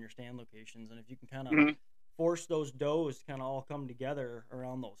hubs around your stand locations. And if you can kind of force those does to kind of all come together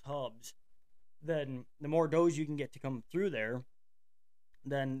around those hubs, then the more does you can get to come through there,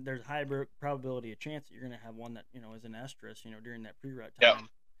 then there's a high probability of chance that you're going to have one that is an estrus during that pre-rut time. Yeah.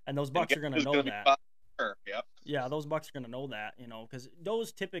 And those bucks are going to know that. Yep. Yeah, those bucks are going to know that, because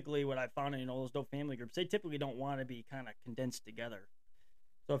does typically, what I found in those doe family groups, they typically don't want to be kind of condensed together.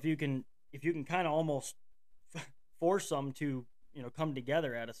 So if you can kind of almost force them to come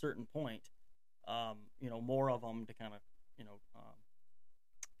together at a certain point, more of them to kind of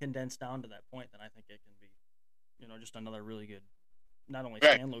condense down to that point, then I think it can be just another really good, not only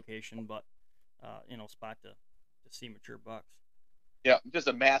stand location, but spot to see mature bucks. Yeah, just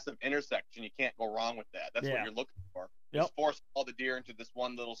a massive intersection. You can't go wrong with that. That's what you're looking for. Yep. Just force all the deer into this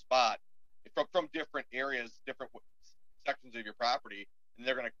one little spot from different areas, different sections of your property, and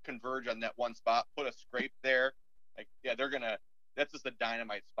they're going to converge on that one spot. Put a scrape there. Like, yeah, that's just a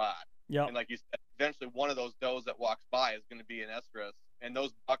dynamite spot. Yeah. And like you said, eventually one of those does that walks by is going to be an estrus, and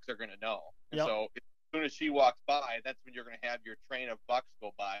those bucks are going to know. And so as soon as she walks by, that's when you're going to have your train of bucks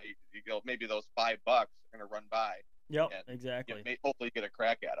go by. You go, maybe those 5 bucks are going to run by. Yep, exactly. Hopefully get a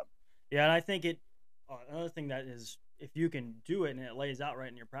crack at them. Yeah, and I think another thing that is, if you can do it and it lays out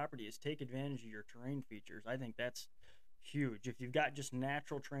right in your property, is take advantage of your terrain features. I think that's huge. If you've got just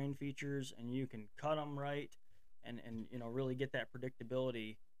natural terrain features and you can cut them right and really get that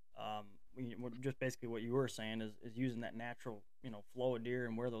predictability, Just basically what you were saying is using that natural, flow of deer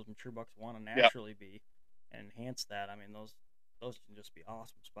and where those mature bucks want to Yep. naturally be, and enhance that. I mean, those can just be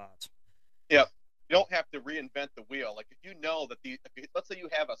awesome spots. Yep. You don't have to reinvent the wheel. Like if you know that let's say you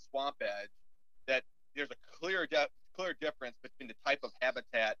have a swamp edge that there's a clear difference between the type of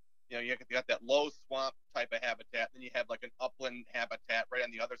habitat. You got that low swamp type of habitat, then you have like an upland habitat right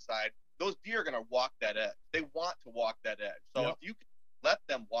on the other side. Those deer are going to walk that edge. They want to walk that edge. So Yep. if you can let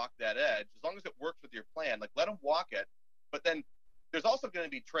them walk that edge, as long as it works with your plan, like let them walk it. But then there's also going to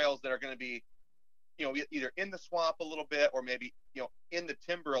be trails that are going to be either in the swamp a little bit or maybe in the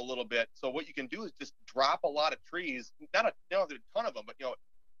timber a little bit. So what you can do is just drop a lot of trees, not a ton of them, but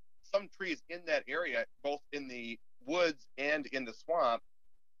some trees in that area, both in the woods and in the swamp,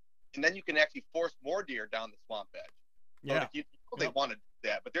 and then you can actually force more deer down the swamp edge. So Yeah. if they want to do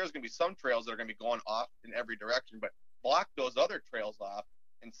that, but there's going to be some trails that are going to be going off in every direction, but block those other trails off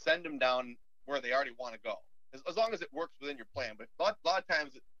and send them down where they already want to go, as long as it works within your plan. But a lot of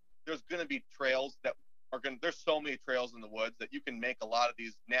times there's going to be trails that there's so many trails in the woods that you can make a lot of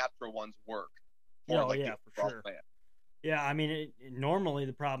these natural ones work for Oh like yeah, the for overall sure. plan. Yeah, I mean, normally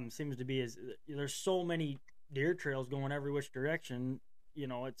the problem seems to be is there's so many deer trails going every which direction.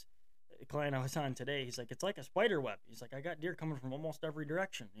 It's a client I was on today. He's like, it's like a spider web. He's like, I got deer coming from almost every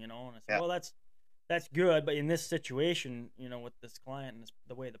direction. And I said, Yeah. well, that's good, but in this situation, with this client and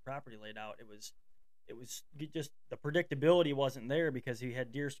the way the property laid out, it was just the predictability wasn't there because he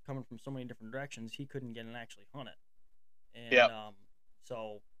had deer coming from so many different directions. He couldn't get and actually hunt it, Yeah. and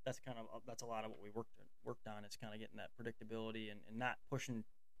so that's a lot of what we worked on is kind of getting that predictability and not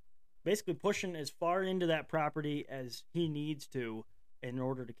basically pushing as far into that property as he needs to in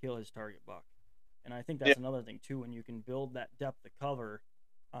order to kill his target buck. And I think Yeah. that's another thing too, when you can build that depth of cover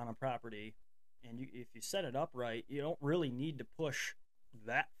on a property, and if you set it up right, you don't really need to push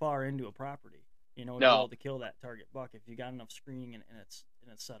that far into a property, to be No. able to kill that target buck if you got enough screening and it's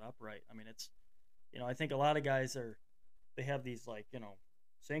set up right. I mean, it's I think a lot of guys they have these like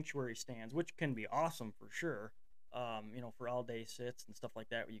sanctuary stands, which can be awesome for sure. For all day sits and stuff like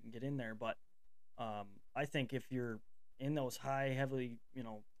that, where you can get in there. But I think if you're in those high, heavily,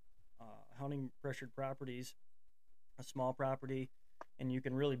 hunting pressured properties, a small property, and you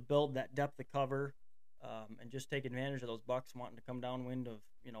can really build that depth of cover, and just take advantage of those bucks wanting to come downwind of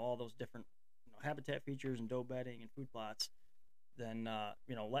all those different habitat features and doe bedding and food plots, then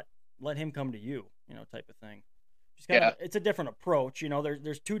let him come to you, type of thing. Just kind Yeah. of it's a different approach.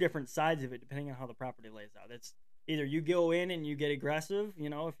 There's two different sides of it depending on how the property lays out. It's either you go in and you get aggressive,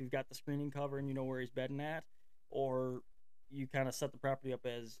 if you've got the screening cover and you know where he's bedding at, or you kind of set the property up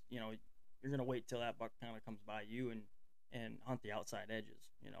as you're gonna wait till that buck kind of comes by you and hunt the outside edges.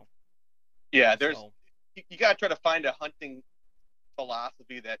 Yeah. So You got to try to find a hunting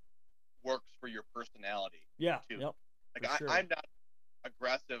philosophy that works for your personality yeah, too. yep, Like for sure. I'm not an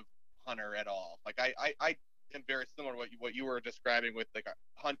aggressive hunter at all. Like I am very similar to what you were describing with like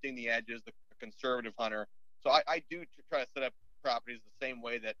hunting the edges, the conservative hunter. So I do try to set up properties the same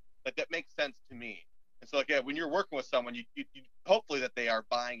way that makes sense to me. And so like when you're working with someone, you hopefully that they are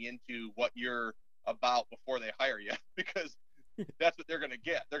buying into what you're about before they hire you because that's what they're going to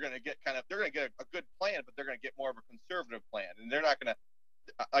get. They're going to get a good plan, but they're going to get more of a conservative plan, and they're not going to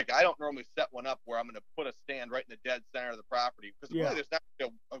like I don't normally set one up where I'm going to put a stand right in the dead center of the property because Yeah, really there's not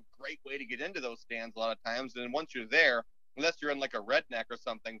a great way to get into those stands a lot of times. And once you're there, unless you're in like a redneck or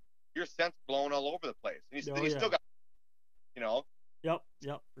something, your scent's blown all over the place, and oh you yeah, still got you know. yep,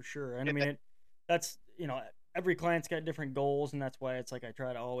 for sure. And I mean that's every client's got different goals, and that's why it's like I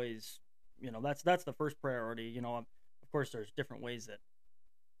try to always that's the first priority. Of course there's different ways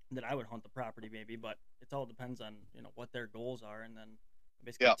that I would hunt the property maybe, but it all depends on what their goals are, and then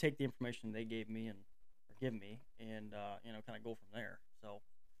basically Yeah, take the information they gave me or give me, and kind of go from there. So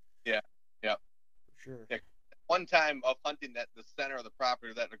yeah, yeah. for sure. Yeah. One time of hunting that the center of the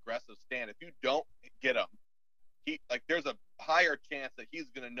property, that aggressive stand, if you don't get him, there's a higher chance that he's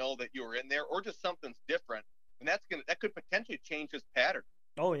going to know that you were in there, or just something's different, and that could potentially change his pattern.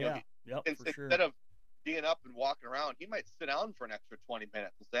 Oh yeah, yep, for sure. Instead of being up and walking around, he might sit down for an extra 20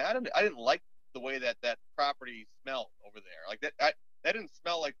 minutes and say, I didn't like the way that property smelled over there. Like that didn't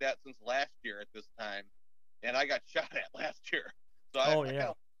smell like that since last year at this time, and I got shot at last year. So Oh I kind yeah,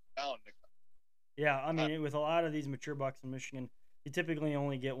 of down. yeah. I mean, with a lot of these mature bucks in Michigan, you typically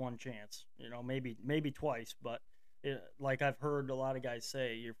only get one chance. Maybe twice, but like I've heard a lot of guys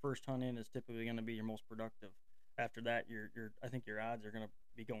say, your first hunt in is typically going to be your most productive. After that, I think your odds are going to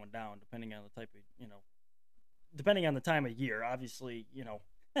be going down depending on the type of depending on the time of year. Obviously,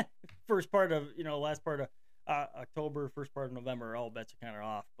 first part of last part of October, first part of November, all bets are kind of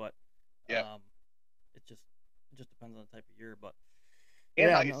off. But Yeah. um, it just depends on the type of year. But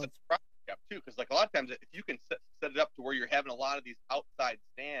And how yeah, you no, set it's the property up too, because like a lot of times, if you can set it up to where you're having a lot of these outside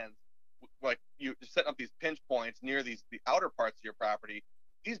stands, like you're setting up these pinch points near the outer parts of your property,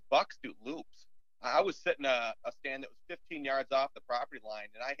 these bucks do loops. I was setting a stand that was 15 yards off the property line,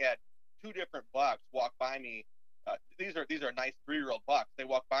 and I had two different bucks walk by me. These are nice 3-year-old bucks. They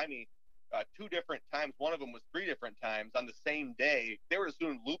walked by me two different times. One of them was three different times on the same day. They were just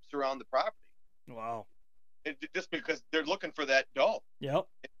doing loops around the property, wow. just because they're looking for that doe. Yep.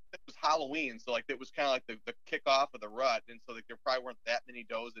 It was Halloween, so like it was kind of like the kickoff of the rut, and so like there probably weren't that many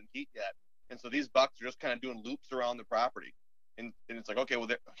does in heat yet, and so these bucks are just kind of doing loops around the property, and it's like, okay, well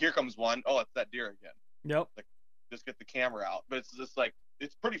here comes one. Oh, it's that deer again. Yep. Like just get the camera out, but it's just like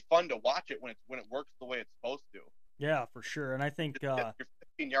it's pretty fun to watch it when it works the way it's supposed to. Yeah, for sure. And I think You're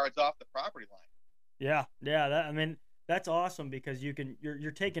 15 yards off the property line. yeah, I mean, that's awesome because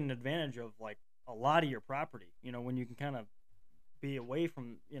you're taking advantage of like a lot of your property. When you can kind of be away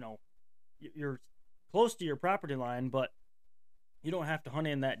from, you're close to your property line, but you don't have to hunt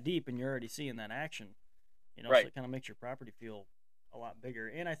in that deep, and you're already seeing that action. So Right. it kind of makes your property feel a lot bigger.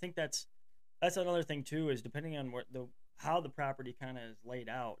 And I think that's another thing too, is depending on how the property kind of is laid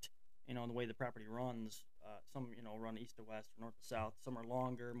out, and the way the property runs. Some run east to west, or north to south. Some are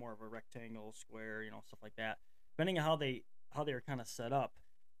longer, more of a rectangle, square, stuff like that. Depending on how they're kind of set up,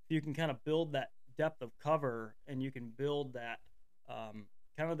 you can kind of build that depth of cover, and you can build that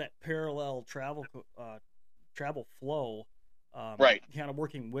kind of that parallel travel flow, Right. kind of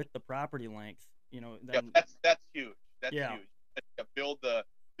working with the property length. Yeah, Then that's huge. That's yeah, huge. Build the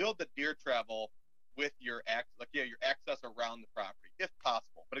deer travel with your your access around the property if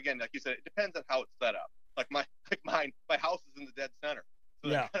possible. But again, like you said, it depends on how it's set up. My house is in the dead center,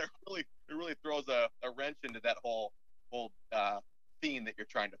 so yeah. that kind of really throws a wrench into that whole theme that you're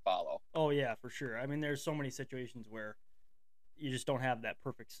trying to follow. Oh yeah, for sure. I mean, there's so many situations where you just don't have that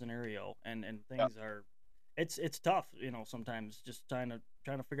perfect scenario, and Yeah. things are, it's tough, sometimes just trying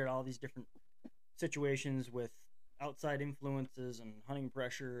to figure out all these different situations with outside influences and hunting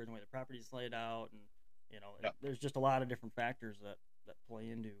pressure and the way the property's laid out, and Yeah. there's just a lot of different factors that play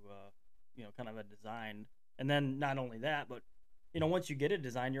into kind of a design. And then not only that, but once you get a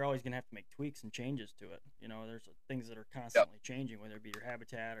design, you're always going to have to make tweaks and changes to it. There's things that are Yeah. constantly changing, whether it be your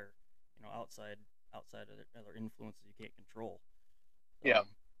habitat or outside of the other influences you can't control. Yeah.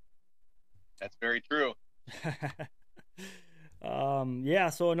 That's very true. Yeah.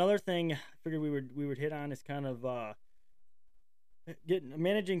 So another thing I figured we would hit on is kind of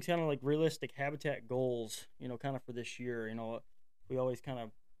managing kind of like realistic habitat goals. Kind of for this year. We always kind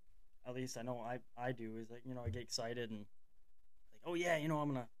of, at least I know I do, is like I get excited and like, oh yeah,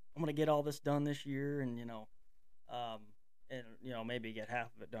 I'm gonna get all this done this year, um, and maybe get half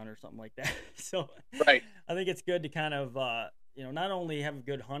of it done or something like that. So Right. I think it's good to kind of not only have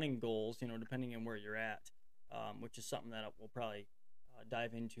good hunting goals, depending on where you're at, which is something that we'll probably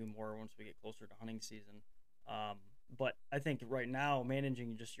dive into more once we get closer to hunting season. Um, but I think right now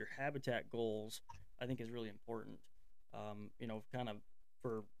managing just your habitat goals, I think, is really important. Kind of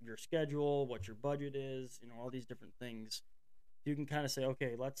for your schedule, what your budget is, all these different things. You can kind of say,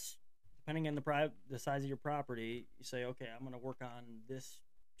 okay, depending on the size of your property, you say, okay, I'm going to work on this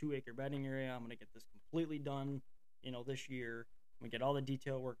 2-acre bedding area. I'm going to get this completely done, this year. I'm going to get all the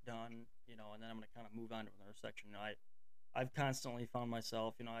detail work done, and then I'm going to kind of move on to another section. I've constantly found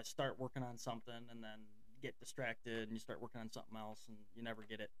myself, I start working on something and then get distracted, and you start working on something else, and you never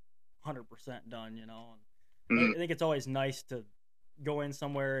get it 100% done, And Mhm. I think it's always nice to go in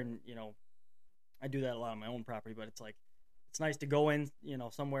somewhere, and I do that a lot on my own property, but it's nice to go in,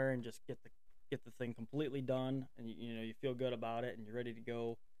 somewhere and just get the thing completely done, and you feel good about it, and you're ready to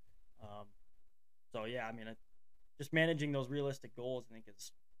go. Um, so yeah, I mean, just managing those realistic goals, I think,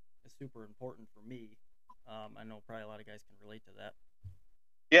 is super important for me. I know probably a lot of guys can relate to that.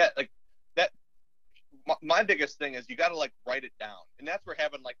 Yeah, like that. My biggest thing is you got to like write it down, and that's where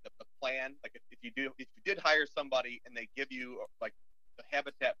having like the plan. Like if you did hire somebody and they give you like the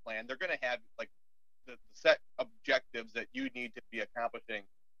habitat plan, they're going to have like the set objectives that you need to be accomplishing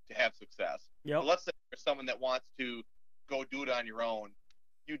to have success. So Yep. let's say there's someone that wants to go do it on your own.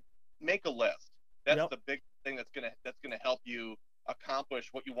 You make a list. That's Yep. the big thing that's gonna help you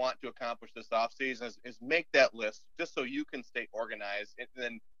accomplish what you want to accomplish this off season is make that list just so you can stay organized. And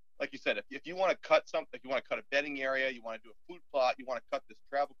then, like you said, if you want to cut something, if you want to cut a bedding area, you want to do a food plot, you want to cut this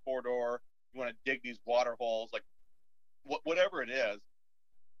travel corridor, you want to dig these water holes, like whatever it is,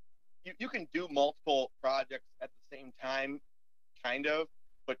 you can do multiple projects at the same time, kind of,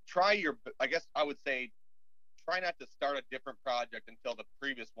 but I guess I would say try not to start a different project until the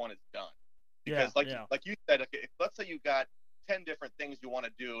previous one is done. Yeah, Because yeah, like you said, if, let's say you got 10 different things you want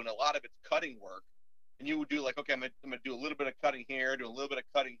to do, and a lot of it's cutting work, and you would do like, okay, I'm gonna do a little bit of cutting here, do a little bit of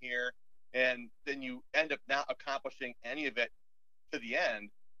cutting here, and then you end up not accomplishing any of it to the end.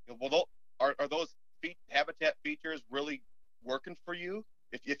 Well, are those habitat features really working for you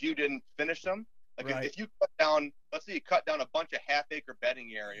if you didn't finish them? Like right. if you cut down, let's say you cut down a bunch of half-acre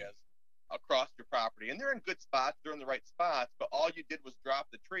bedding areas across your property, and they're in good spots, they're in the right spots, but all you did was drop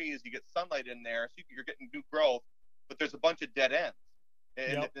the trees. You get sunlight in there, so you're getting new growth, but there's a bunch of dead ends,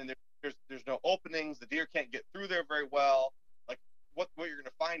 and, Yep. and there's no openings. The deer can't get through there very well. Like what you're going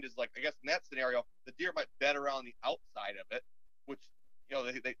to find is, like, I guess in that scenario, the deer might bed around the outside of it, which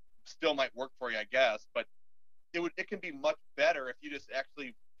they still might work for you, I guess, but it can be much better if you just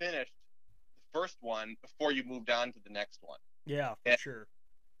actually finished the first one before you moved on to the next one. Yeah, for And sure.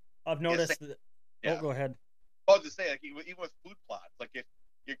 I've yeah, same, noticed that. Oh, yeah. go ahead. I was to say, like, even with food plots, like if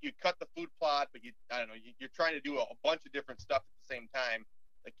you cut the food plot, but I don't know, you're trying to do a bunch of different stuff at the same time.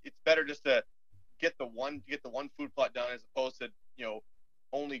 Like it's better just to get the one food plot done as opposed to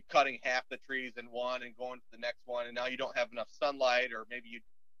only cutting half the trees in one and going to the next one, and now you don't have enough sunlight, or maybe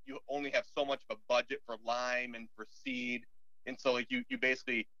you only have so much of a budget for lime and for seed, and so like you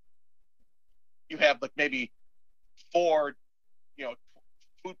basically you have like maybe four you know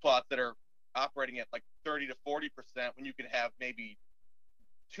food plots that are operating at like 30 to 40% when you can have maybe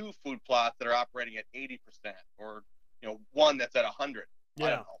two food plots that are operating at 80%, or one that's at 100. I don't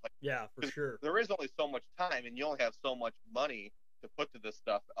Yeah, know, like, yeah, for 'cause sure. there is only so much time and you only have so much money to put to this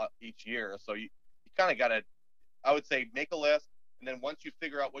stuff each year, so you kind of got to, I would say, make a list, and then once you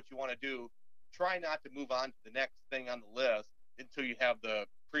figure out what you want to do, try not to move on to the next thing on the list until you have the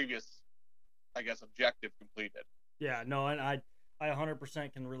previous, I guess, objective completed. Yeah, no, and I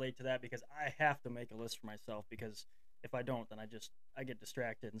 100% can relate to that because I have to make a list for myself because if I don't, then I get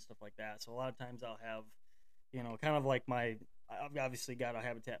distracted and stuff like that. So a lot of times I'll have, kind of like I've obviously got a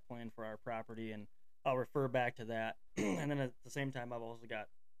habitat plan for our property and I'll refer back to that. And then at the same time, I've also got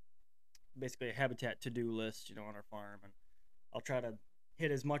basically a habitat to-do list, on our farm, and I'll try to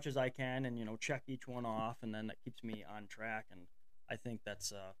hit as much as I can and check each one off, and then that keeps me on track. And I think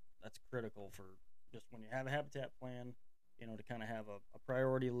that's critical for just when you have a habitat plan, to kind of have a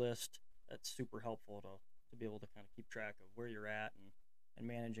priority list. That's super helpful to be able to kind of keep track of where you're at and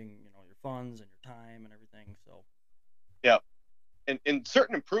managing your funds and your time and everything. So Yeah, and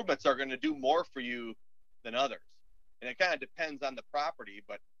certain improvements are going to do more for you than others, and it kind of depends on the property.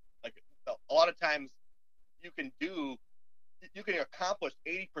 But like a lot of times, you can do you can accomplish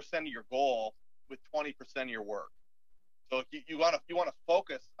 80% of your goal with 20% of your work. So you want to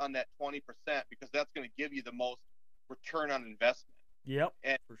focus on that 20% because that's going to give you the most return on investment. yep,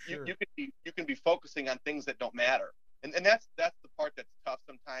 And for you, sure. you can be focusing on things that don't matter. And that's the part that's tough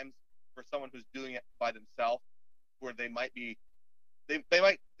sometimes for someone who's doing it by themselves, where they might be they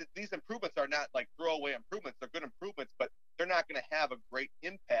might these improvements are not like throwaway improvements. They're good improvements, but they're not going to have a great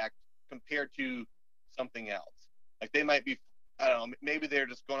impact compared to something else. Like they might be, I don't know, maybe they're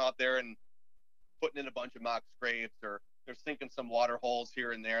just going out there and putting in a bunch of mock scrapes, or they're sinking some water holes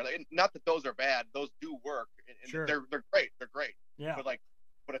here and there. Like, not that those are bad; those do work, and Sure. they're great. They're great. Yeah. But like,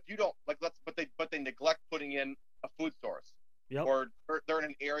 but if you don't like, but they neglect putting in a food source, Yep. or they're in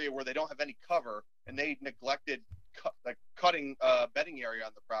an area where they don't have any cover, and they neglected like cutting bedding area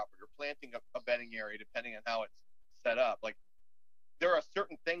on the property, or planting a bedding area, depending on how it's set up. Like there are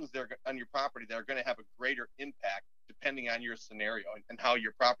certain things that are on your property that are going to have a greater impact depending on your scenario and how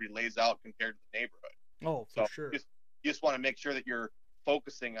your property lays out compared to the neighborhood. Oh, for So sure. you just want to make sure that you're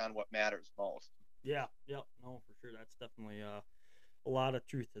focusing on what matters most. Yeah. Yep. No, for sure. That's definitely a lot of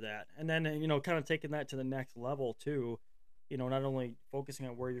truth to that. And then kind of taking that to the next level too. Not only focusing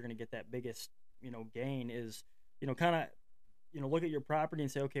on where you're going to get that biggest gain is kind of look at your property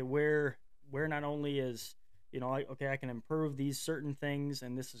and say, okay, where not only is I can improve these certain things,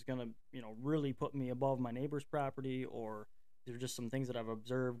 and this is going to really put me above my neighbor's property, or there's just some things that I've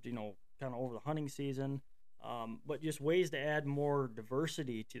observed kind of over the hunting season. But just ways to add more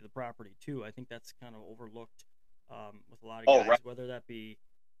diversity to the property too. I think that's kind of overlooked with a lot of Oh, guys, right. whether that be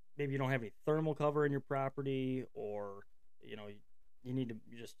maybe you don't have any thermal cover in your property, or you know you need to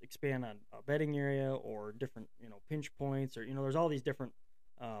just expand on a bedding area, or different pinch points, or there's all these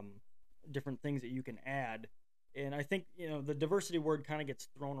um, different things that you can add. And I think the diversity word kind of gets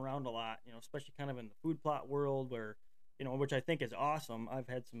thrown around a lot, especially kind of in the food plot world, where which I think is awesome. I've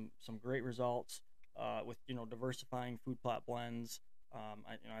had some great results with diversifying food plot blends.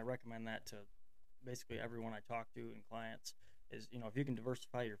 I recommend that to basically everyone I talk to and clients is if you can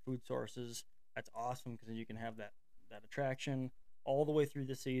diversify your food sources, That's awesome because you can have that attraction all the way through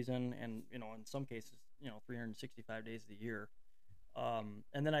the season, and in some cases, 365 days of the year.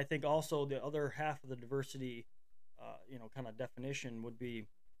 And then I think also the other half of the diversity, kind of definition would be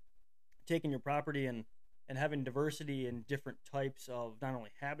taking your property and having diversity in different types of not only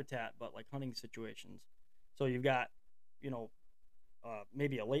habitat but like hunting situations. So you've got, you know,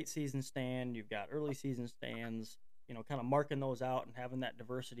 maybe a late season stand, you've got early season stands, kind of marking those out and having that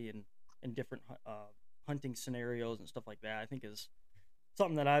diversity in different hunting scenarios and stuff like that. I think is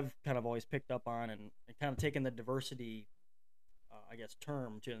something that I've kind of always picked up on, and kind of taken the diversity, I guess,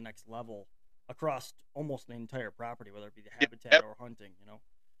 term to the next level across almost the entire property, whether it be the habitat Yeah, or hunting.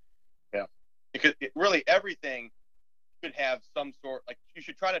 yeah. Because really everything should have some sort, like you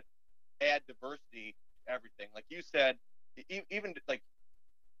should try to add diversity to everything. Like you said, even like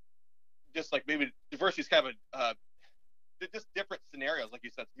just like maybe diversity is kind of just different scenarios. Like you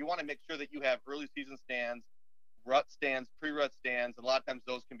said, you want to make sure that you have early season stands, rut stands, pre-rut stands. A lot of times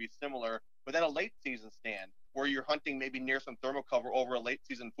those can be similar, but then a late season stand where you're hunting maybe near some thermal cover over a late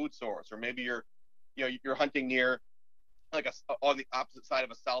season food source, or maybe you're hunting near like on the opposite side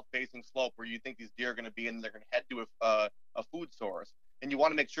of a south facing slope where you think these deer are going to be and they're going to head to a food source, and you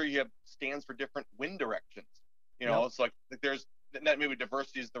want to make sure you have stands for different wind directions. Yep. It's like there's not, maybe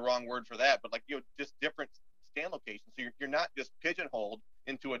diversity is the wrong word for that, but like just different stand locations, so you're not just pigeonholed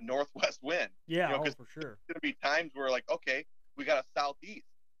into a northwest wind. Yeah. Oh, Because for sure. there's going to be times where like, okay, we got a southeast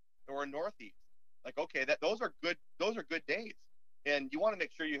or a northeast, like, okay, those are good days, and you want to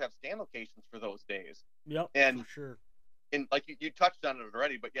make sure you have stand locations for those days. Yep. For and sure. and like you touched on it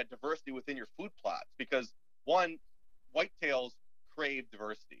already, but yeah, diversity within your food plots, because one, whitetails crave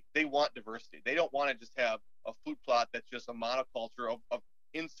diversity. They want diversity. They don't want to just have a food plot that's just a monoculture of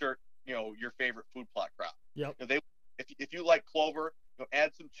insert, your favorite food plot crop. Yep. They, if you like clover,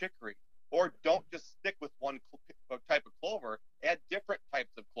 add some chicory, or don't just stick with one type of clover. Add different types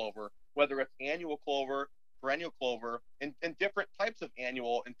of clover, whether it's annual clover, perennial clover, and different types of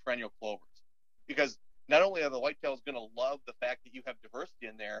annual and perennial clovers, because not only are the whitetails going to love the fact that you have diversity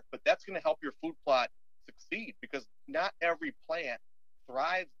in there, but that's going to help your food plot succeed, because not every plant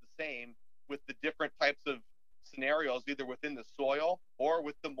thrives the same with the different types of scenarios, either within the soil or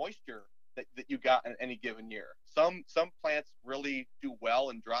with the moisture that you got in any given year. Some plants really do well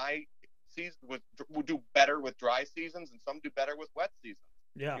in dry seasons, will do better with dry seasons, and some do better with wet seasons.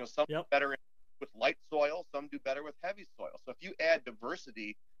 Yeah. Some Yep. do better with light soil, some do better with heavy soil. So if you add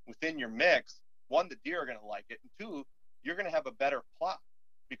diversity within your mix, one, the deer are going to like it, and two, you're going to have a better plot.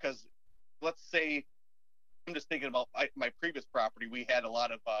 Because let's say, I'm just thinking about my previous property, we had a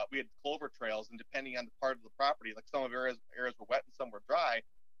lot of we had clover trails, and depending on the part of the property, like some of areas were wet and some were dry,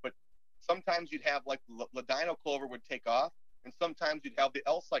 but sometimes you'd have like ladino clover would take off, and sometimes you'd have the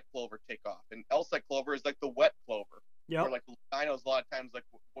Elsite clover take off. And Elsite clover is like the wet clover, Yep. or like ladino's a lot of times like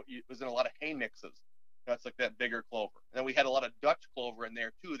was in a lot of hay mixes. That's like that bigger clover. And then we had a lot of Dutch clover in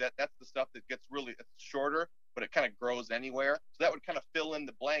there too. That's the stuff that gets really, it's shorter, but it kind of grows anywhere. So that would kind of fill in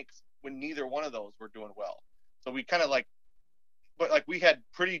the blanks when neither one of those were doing well. So we kind of but like we had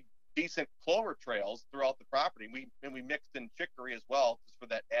pretty decent clover trails throughout the property. We mixed in chicory as well, just for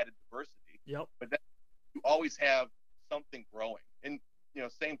that added diversity. Yep. But then you always have something growing. And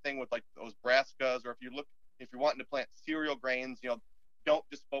same thing with like those brassicas, or if you're wanting to plant cereal grains, don't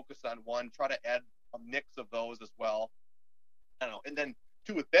just focus on one. Try to add a mix of those as well. I don't know. And then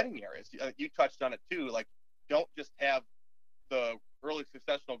too, with bedding areas, you touched on it too. Like, don't just have the early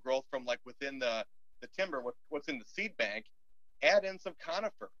successional growth from like within the timber, what's in the seed bank. Add in some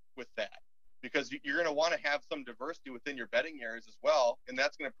conifer with that, because you're going to want to have some diversity within your bedding areas as well, and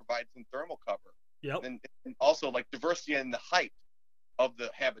that's going to provide some thermal cover. Yep. And also like diversity in the height of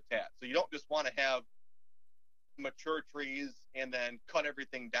the habitat. So you don't just want to have mature trees and then cut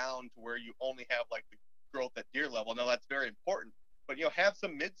everything down to where you only have like the growth at deer level. Now that's very important, but have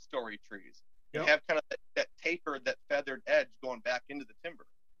some mid-story trees, and Yep. have kind of that tapered, that feathered edge going back into the timber.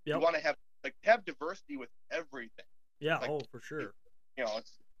 Yep. You want to have diversity with everything. Yeah. Like, Oh, for sure.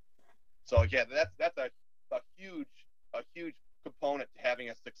 It's so yeah, that's a huge component to having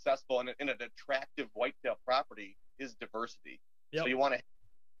a successful and an attractive whitetail property is diversity. Yep. So you want to have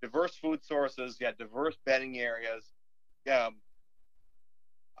diverse food sources, diverse bedding areas.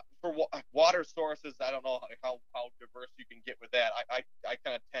 For water sources, I don't know how diverse you can get with that. I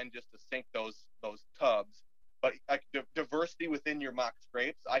kind of tend just to sink those tubs. But diversity within your mock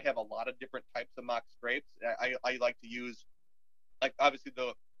scrapes, I have a lot of different types of mock scrapes. I like to use, like, obviously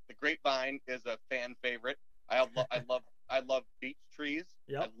the grapevine is a fan favorite. I love beech trees.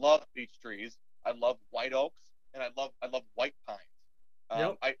 Yep. I love beech trees. I love white oaks, and I love white pines.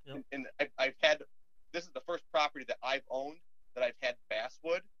 Yep. I Yep. and I've had this is the first property that I've owned that I've had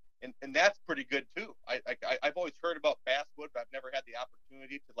basswood, and that's pretty good too. I've always heard about basswood, but I've never had the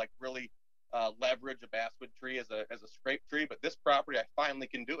opportunity to like really leverage a basswood tree as a scrape tree. But this property, I finally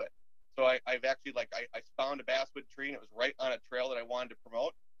can do it. So I've actually I found a basswood tree and it was right on a trail that I wanted to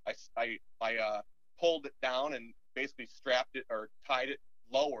promote. I pulled it down and basically strapped it or tied it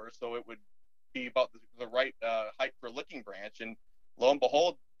lower so it would be about the right height for a licking branch. And lo and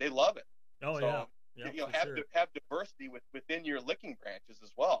behold, they love it. Oh yeah. So Yep, you know, for sure. have diversity within your licking branches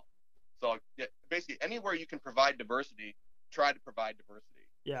as well. So yeah, basically, anywhere you can provide diversity, try to provide diversity.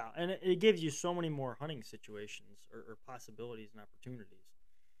 Yeah, and it gives you so many more hunting situations or possibilities and opportunities.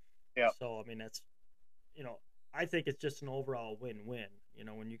 Yeah, So I mean, that's you know, I think it's just an overall win-win. You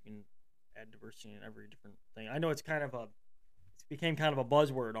know, when you can add diversity in every different thing. I know it's kind of a it's became kind of a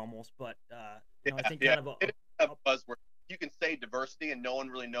buzzword almost, but I think yeah. kind of It is a buzzword. You can say diversity, and no one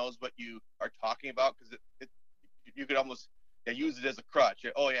really knows what you are talking about because you could almost use it as a crutch.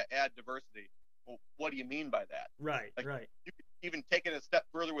 Oh yeah, add diversity. Well, what do you mean by that? right, Like right. you could even take it a step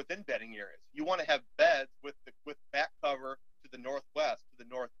further within bedding areas. You want to have beds with back cover to the northwest, to the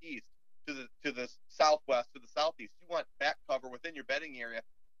northeast, to the southwest, to the southeast. You want back cover within your bedding area,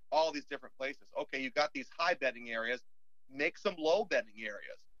 all these different places. Okay, you've got these high bedding areas. Make some low bedding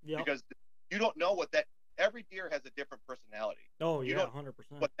areas Yep. because you don't know what that. Every deer has a different personality. Oh You yeah, don't 100%.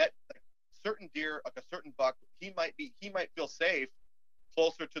 what that like, certain deer, like a certain buck, he might feel safe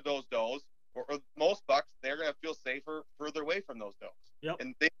closer to those does, or most bucks they're going to feel safer further away from those does. Yep.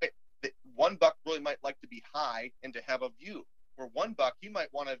 And one buck really might like to be high and to have a view. Where one buck he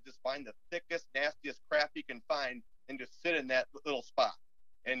might want to just find the thickest, nastiest crap he can find and just sit in that little spot.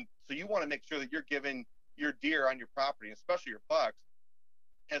 And so you want to make sure that you're giving your deer on your property, especially your bucks,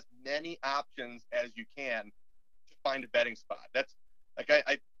 as many options as you can to find a bedding spot. That's like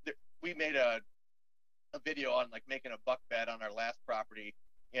we made a video on like making a buck bed on our last property,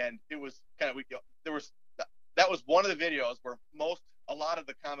 and it was kind of there was that was one of the videos where a lot of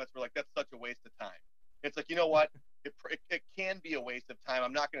the comments were like, "That's such a waste of time." It's like, you know what? It can be a waste of time.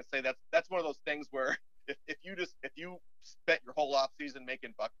 I'm not going to say that's one of those things where if you spent your whole off season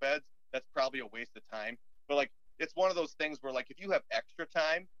making buck beds, that's probably a waste of time. But like it's one of those things where like if you have extra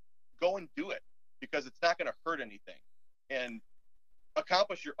time, go and do it because it's not going to hurt anything. And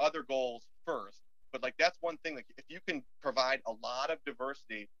accomplish your other goals first. But like that's one thing. Like if you can provide a lot of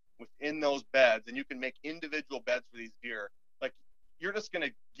diversity within those beds, and you can make individual beds for these deer, like you're just going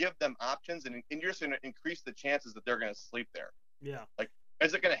to give them options, and you're just going to increase the chances that they're going to sleep there. Yeah. Like,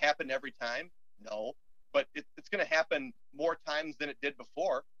 is it going to happen every time? No, but it's going to happen more times than it did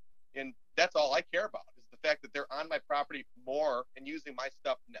before, and that's all I care about is the fact that they're on my property more and using my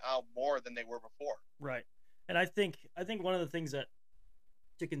stuff now more than they were before. Right. And I think one of the things that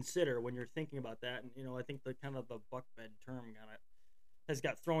to consider when you're thinking about that, and I think the kind of the buck bed term kind of has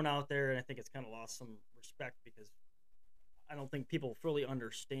got thrown out there, and I think it's kind of lost some respect because I don't think people fully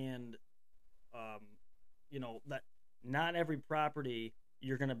understand, that not every property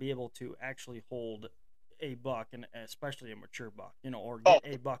you're going to be able to actually hold a buck, and especially a mature buck, or Oh,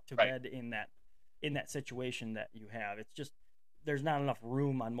 get a buck to right. bed in that situation that you have. It's just there's not enough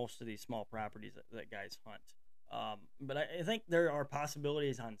room on most of these small properties that guys hunt. But I think there are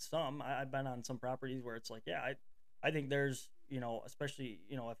possibilities on some. I've been on some properties where it's like, yeah, I think there's, especially,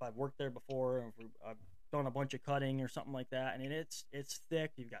 if I've worked there before, or if I've done a bunch of cutting or something like that, and it's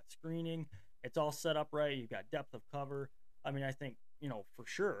thick. You've got screening. It's all set up right. You've got depth of cover. I mean, I think, for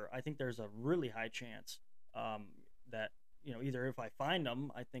sure, I think there's a really high chance that, either if I find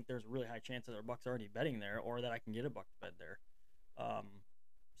them, I think there's a really high chance that their buck's already bedding there, or that I can get a buck to bed there. Um,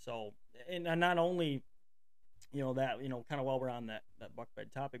 so, and not only that kind of while we're on that buck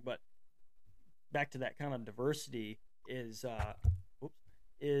bed topic, but back to that kind of diversity is kind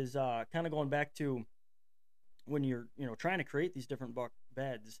of going back to when you're trying to create these different buck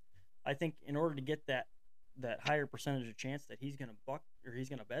beds. I think in order to get that higher percentage of chance that he's going to buck or he's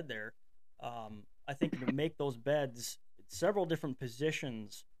going to bed there, I think to make those beds several different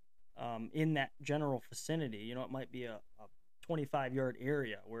positions in that general vicinity. It might be a 25-yard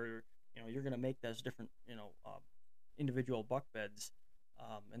area where you're going to make those different individual buck beds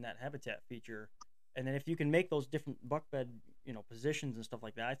and that habitat feature. And then if you can make those different buck bed positions and stuff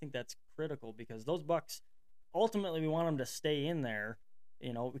like that, I think that's critical because those bucks ultimately we want them to stay in there,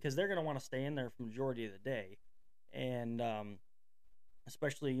 because they're going to want to stay in there for the majority of the day. And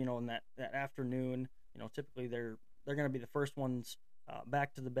especially in that afternoon, typically they're going to be the first ones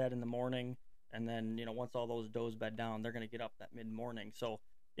back to the bed in the morning. And then once all those does bed down, they're going to get up that mid-morning. So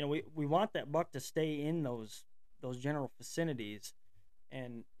we want that buck to stay in those general vicinities.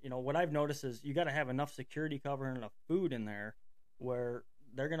 And what I've noticed is you got to have enough security cover and enough food in there where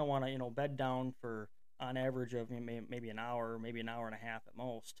they're going to want to bed down for on average of maybe an hour, maybe an hour and a half at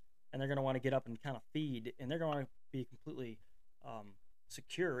most, and they're going to want to get up and kind of feed, and they're going to want to be completely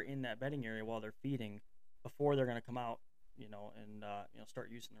secure in that bedding area while they're feeding before they're going to come out, and start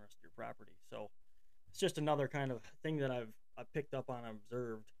using the rest of your property. So it's just another kind of thing that I've picked up on,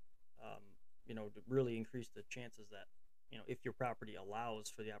 observed, to really increase the chances that, if your property allows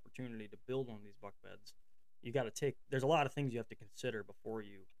for the opportunity to build one of these buck beds, you got to there's a lot of things you have to consider before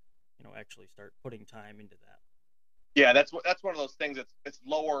you, actually start putting time into that. Yeah, that's one of those things it's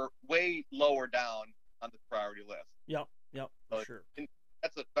lower, way lower down on the priority list. Yep, for sure. And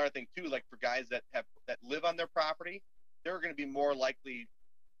that's another thing too. Like for guys that live on their property, they're going to be more likely,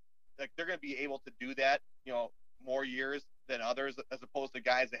 like they're going to be able to do that, more years than others, as opposed to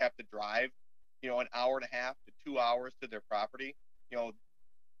guys that have to drive, an hour and a half to 2 hours to their property.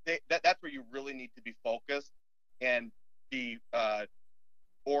 That's where you really need to be focused and be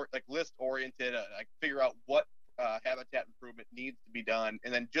or like list oriented, like figure out what habitat improvement needs to be done,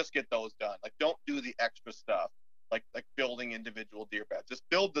 and then just get those done. Like don't do the extra stuff like building individual deer beds. Just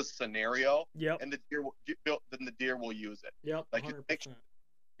build the scenario, and the deer will use it. Yep, like 100%.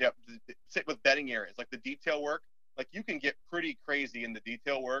 Yep, sit with bedding areas, like the detail work. Like you can get pretty crazy in the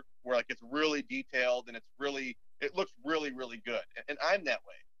detail work where like it's really detailed and it looks really, really good. And I'm that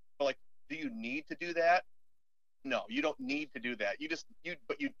way. But like, do you need to do that? No, you don't need to do that.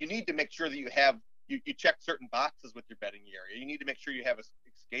 But you need to make sure that you check certain boxes with your bedding area. You need to make sure you have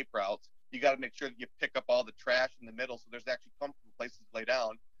escape routes. You got to make sure that you pick up all the trash in the middle so there's actually comfortable places to lay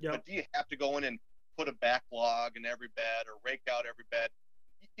down. Yep. But do you have to go in and put a backlog in every bed or rake out every bed?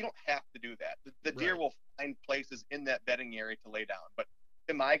 You don't have to do that. The deer will find places in that bedding area to lay down. But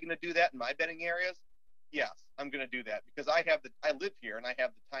am I going to do that in my bedding areas? Yes, I'm going to do that because I live here and I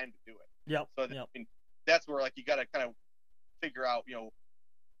have the time to do it. Yep. So that's where like you got to kind of figure out,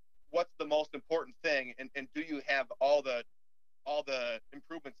 what's the most important thing, and do you have all the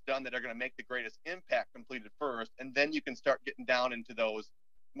improvements done that are going to make the greatest impact completed first, and then you can start getting down into those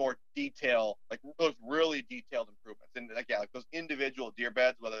more detail, like those really detailed improvements. And like those individual deer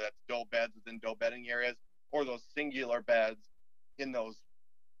beds, whether that's doe beds within doe bedding areas or those singular beds in those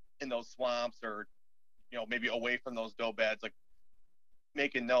swamps, or maybe away from those doe beds, like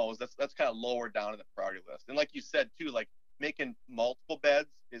making those, that's kind of lower down in the priority list. And like you said too, like making multiple beds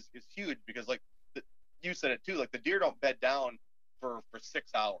is huge, because like you said it too, like the deer don't bed down for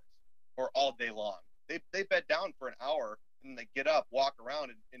 6 hours or all day long. They bed down for an hour, and they get up, walk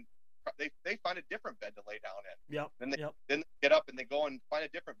around, and they find a different bed to lay down in. Yep. Then they get up and they go and find a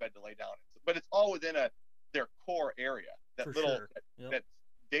different bed to lay down in. But it's all within their core area, that for little sure. Yep. that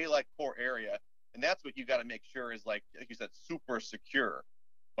daylight core area, and that's what you got to make sure is like you said, super secure.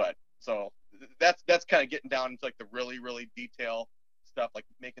 But so that's kind of getting down into like the really, really detail stuff, like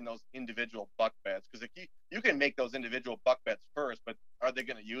making those individual buck beds, because like you can make those individual buck beds first, but are they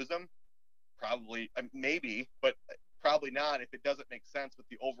going to use them? Probably, maybe, but probably not if it doesn't make sense with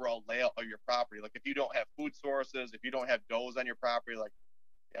the overall layout of your property. Like if you don't have food sources, if you don't have does on your property, like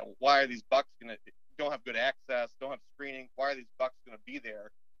why are these bucks don't have good access, don't have screening, why are these bucks going to be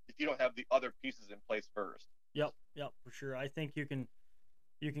there if you don't have the other pieces in place first? Yep, for sure. I think you can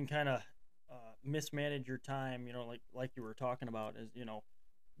kind of mismanage your time, like you were talking about, is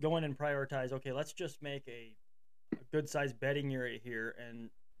go in and prioritize. Okay, let's just make a good sized bedding area here,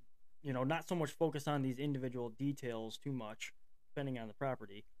 and not so much focus on these individual details too much, depending on the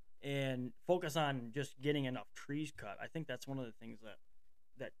property, and focus on just getting enough trees cut. I think that's one of the things that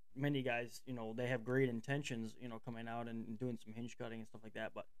many guys, they have great intentions, coming out and doing some hinge cutting and stuff like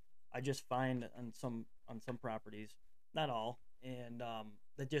that, but I just find on some properties, not all, and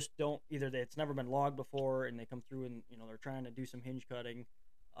that just don't, it's never been logged before, and they come through and they're trying to do some hinge cutting,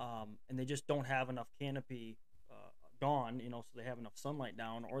 and they just don't have enough canopy gone, so they have enough sunlight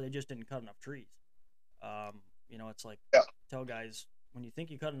down, or they just didn't cut enough trees. It's like, tell guys, when you think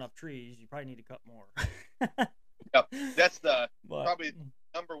you cut enough trees, you probably need to cut more. Yep. That's probably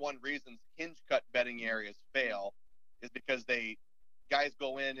number one reasons hinge cut bedding areas fail, is because guys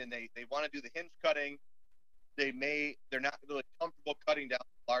go in and they want to do the hinge cutting. They're not really comfortable cutting down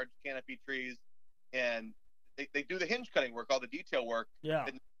large canopy trees, and they do the hinge cutting work, all the detail work. Yeah.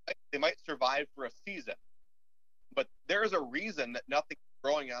 And they might survive for a season, but there's a reason that nothing's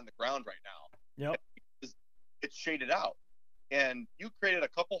growing on the ground right now. Yep. It's shaded out, and you created a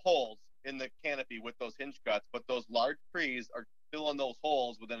couple holes in the canopy with those hinge cuts, but those large trees are filling those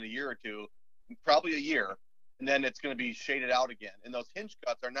holes within a year or two, probably a year, and then it's going to be shaded out again. And those hinge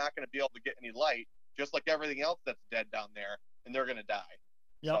cuts are not going to be able to get any light, just like everything else that's dead down there. and they're going to die.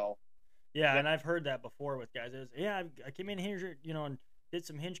 Yep. So, Yeah, yeah, and I've heard that before with guys. It was, yeah, I came in here, and did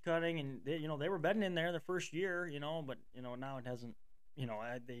some hinge cutting, and they were bedding in there the first year, but now it hasn't, they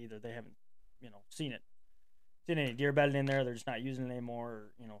haven't, seen any deer bedded in there. They're just not using it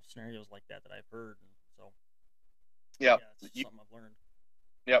anymore, or, scenarios like that I've heard. And so, yeah, yeah, it's just something I've learned.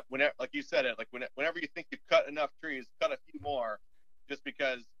 yeah. Whenever, like you said it, like whenever you think you've cut enough trees, cut a few more, just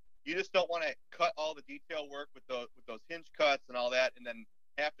because you just don't want to cut all the detail work with those hinge cuts and all that, and then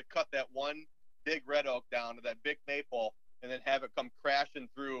have to cut that one big red oak down to that big maple, and then have it come crashing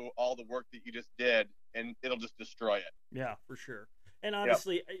through all the work that you just did, and it'll just destroy it. Yeah, for sure. And Yep.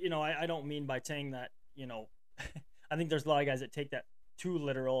 obviously, I don't mean by saying that, I think there's a lot of guys that take that too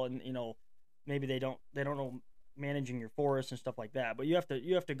literal, and maybe they don't know managing your forest and stuff like that. But you have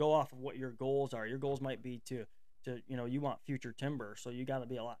to go off of what your goals are. Your goals might be to you want future timber, so you got to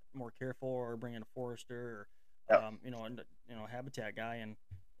be a lot more careful, or bring in a forester, or Yep. and habitat guy,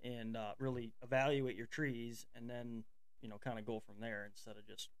 and really evaluate your trees, and then kind of go from there, instead of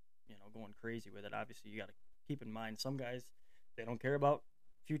just going crazy with it. Obviously, you got to keep in mind, some guys, they don't care about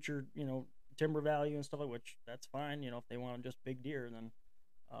future timber value and stuff like, which that's fine. If they want just big deer, then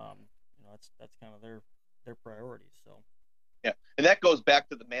that's kind of their priorities. So Yeah, and that goes back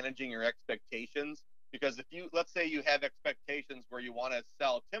to the managing your expectations. Because if you, let's say you have expectations where you want to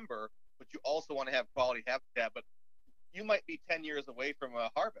sell timber, but you also want to have quality habitat, but you might be 10 years away from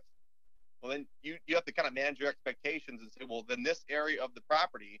a harvest. Well, then you have to kind of manage your expectations and say, well, then this area of the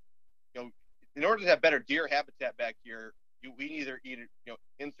property, in order to have better deer habitat back here, we either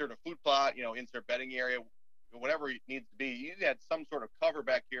insert a food plot, insert bedding area, whatever it needs to be. You need to have some sort of cover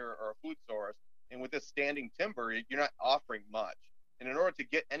back here or a food source. And with this standing timber, you're not offering much. And in order to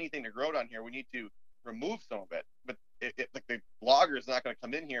get anything to grow down here, we need to remove some of it. But like the logger is not going to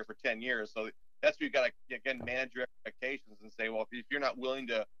come in here for 10 years. So that's where you got to, again, manage your expectations and say, well, if you're not willing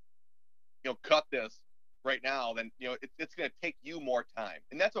to, cut this right now, then, it's going to take you more time.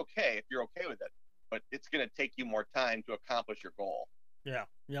 And that's okay if you're okay with it. But it's going to take you more time to accomplish your goal. yeah,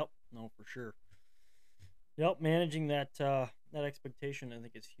 yep, no, for sure. Yep, managing that expectation, I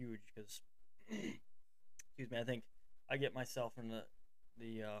think, is huge, because excuse me, I think I get myself in the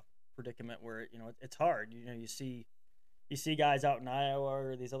predicament where it's hard. You see guys out in Iowa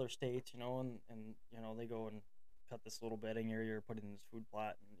or these other states, and they go and cut this little bedding area or put in this food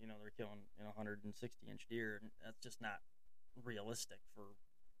plot, and they're killing 160-inch deer, and that's just not realistic for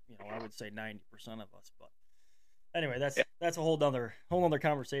I would say 90% of us. But anyway, Yeah, that's a whole nother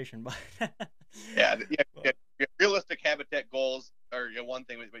conversation. But yeah, yeah, but, yeah. Realistic habitat goals are one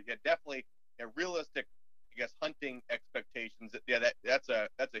thing, but yeah, definitely realistic, I guess, hunting expectations. Yeah, that's a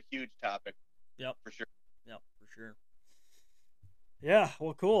huge topic. yep, For sure. yep, for sure. Yeah,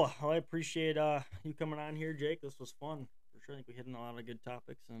 well, cool. Well, I appreciate you coming on here, Jake. This was fun for sure. I think we hit on a lot of good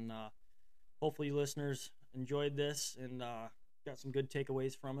topics, and hopefully you listeners enjoyed this, and got some good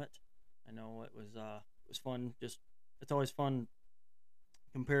takeaways from it. I know it was fun. Just, it's always fun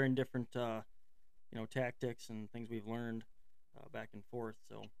comparing different tactics and things we've learned back and forth.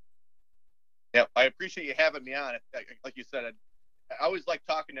 So Yeah, I appreciate you having me on. Like you said, I always like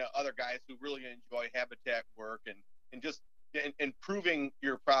talking to other guys who really enjoy habitat work, and just improving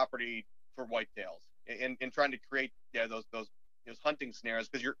your property for whitetails, and trying to create those hunting scenarios,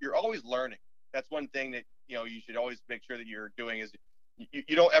 because you're always learning. That's one thing that you should always make sure that you're doing, is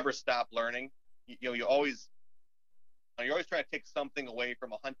you don't ever stop learning. You're always trying to take something away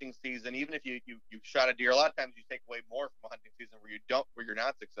from a hunting season. Even if you shot a deer, a lot of times you take away more from a hunting season where you're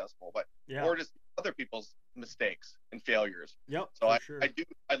not successful, but yeah, or just other people's mistakes and failures. yep, So for sure.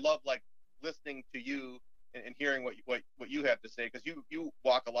 I love, like, listening to you, and hearing what you have to say, because you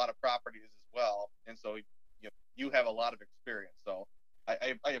walk a lot of properties as well, and so you have a lot of experience. So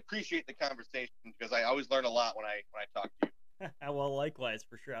I appreciate the conversation, because I always learn a lot when I talk to you. Well, likewise,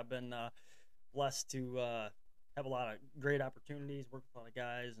 for sure. I've been blessed to have a lot of great opportunities, work with a lot of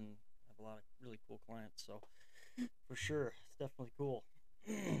guys, and have a lot of really cool clients. So for sure, it's definitely cool.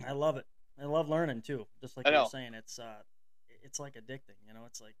 I love it. I love learning too. Just like I you were know. saying, it's like addicting.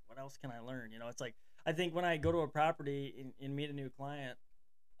 It's like, what else can I learn? It's like, I think when I go to a property and meet a new client,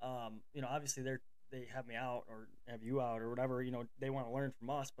 obviously they have me out, or have you out, or whatever. They want to learn from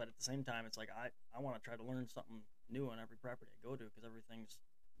us, but at the same time, it's like, I want to try to learn something new on every property I go to, because every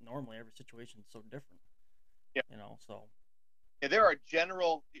situation is so different. Yeah. So Yeah, there are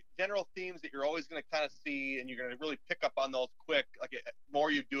general themes that you're always going to kind of see, and you're going to really pick up on those quick. Like, the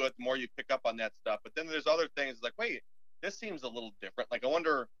more you do it, the more you pick up on that stuff. But then there's other things like, wait, this seems a little different. Like, I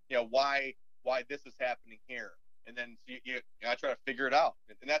wonder, why this is happening here. And then I try to figure it out.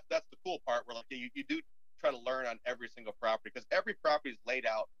 And that's the cool part, where, like, you do try to learn on every single property because every property is laid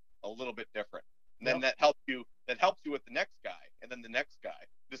out a little bit different. And then Yep. that helps you with the next guy and then the next guy.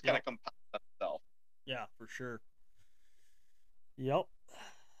 Just kind Yep. of compounds on itself. Yeah, for sure. Yep.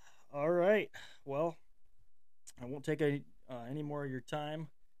 All right. Well, I won't take any more of your time.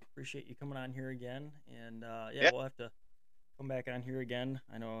 Appreciate you coming on here again. And yeah, Yeah. we'll have to come back on here again.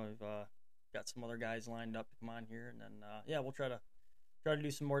 I know I've got some other guys lined up to come on here, and then yeah, we'll try to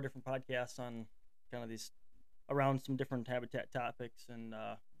do some more different podcasts on kind of these around some different habitat topics, and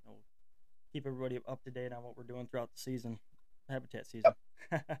you know, keep everybody up to date on what we're doing throughout the season, habitat season.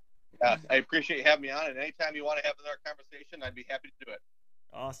 Yeah, I appreciate you having me on. And anytime you want to have another conversation, I'd be happy to do it.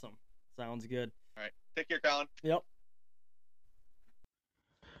 Awesome. Sounds good. All right. Take care, Colin. Yep.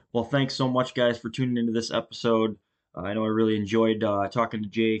 Well, thanks so much, guys, for tuning into this episode. I know I really enjoyed talking to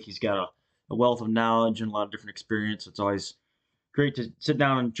Jake. He's got a wealth of knowledge and a lot of different experience. It's always great to sit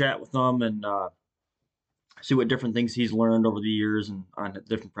down and chat with him and see what different things he's learned over the years and on the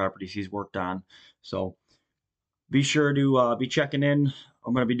different properties he's worked on. So be sure to be checking in.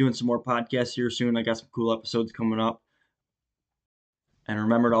 I'm going to be doing some more podcasts here soon. I got some cool episodes coming up. And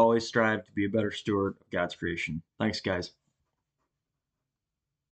remember to always strive to be a better steward of God's creation. Thanks, guys.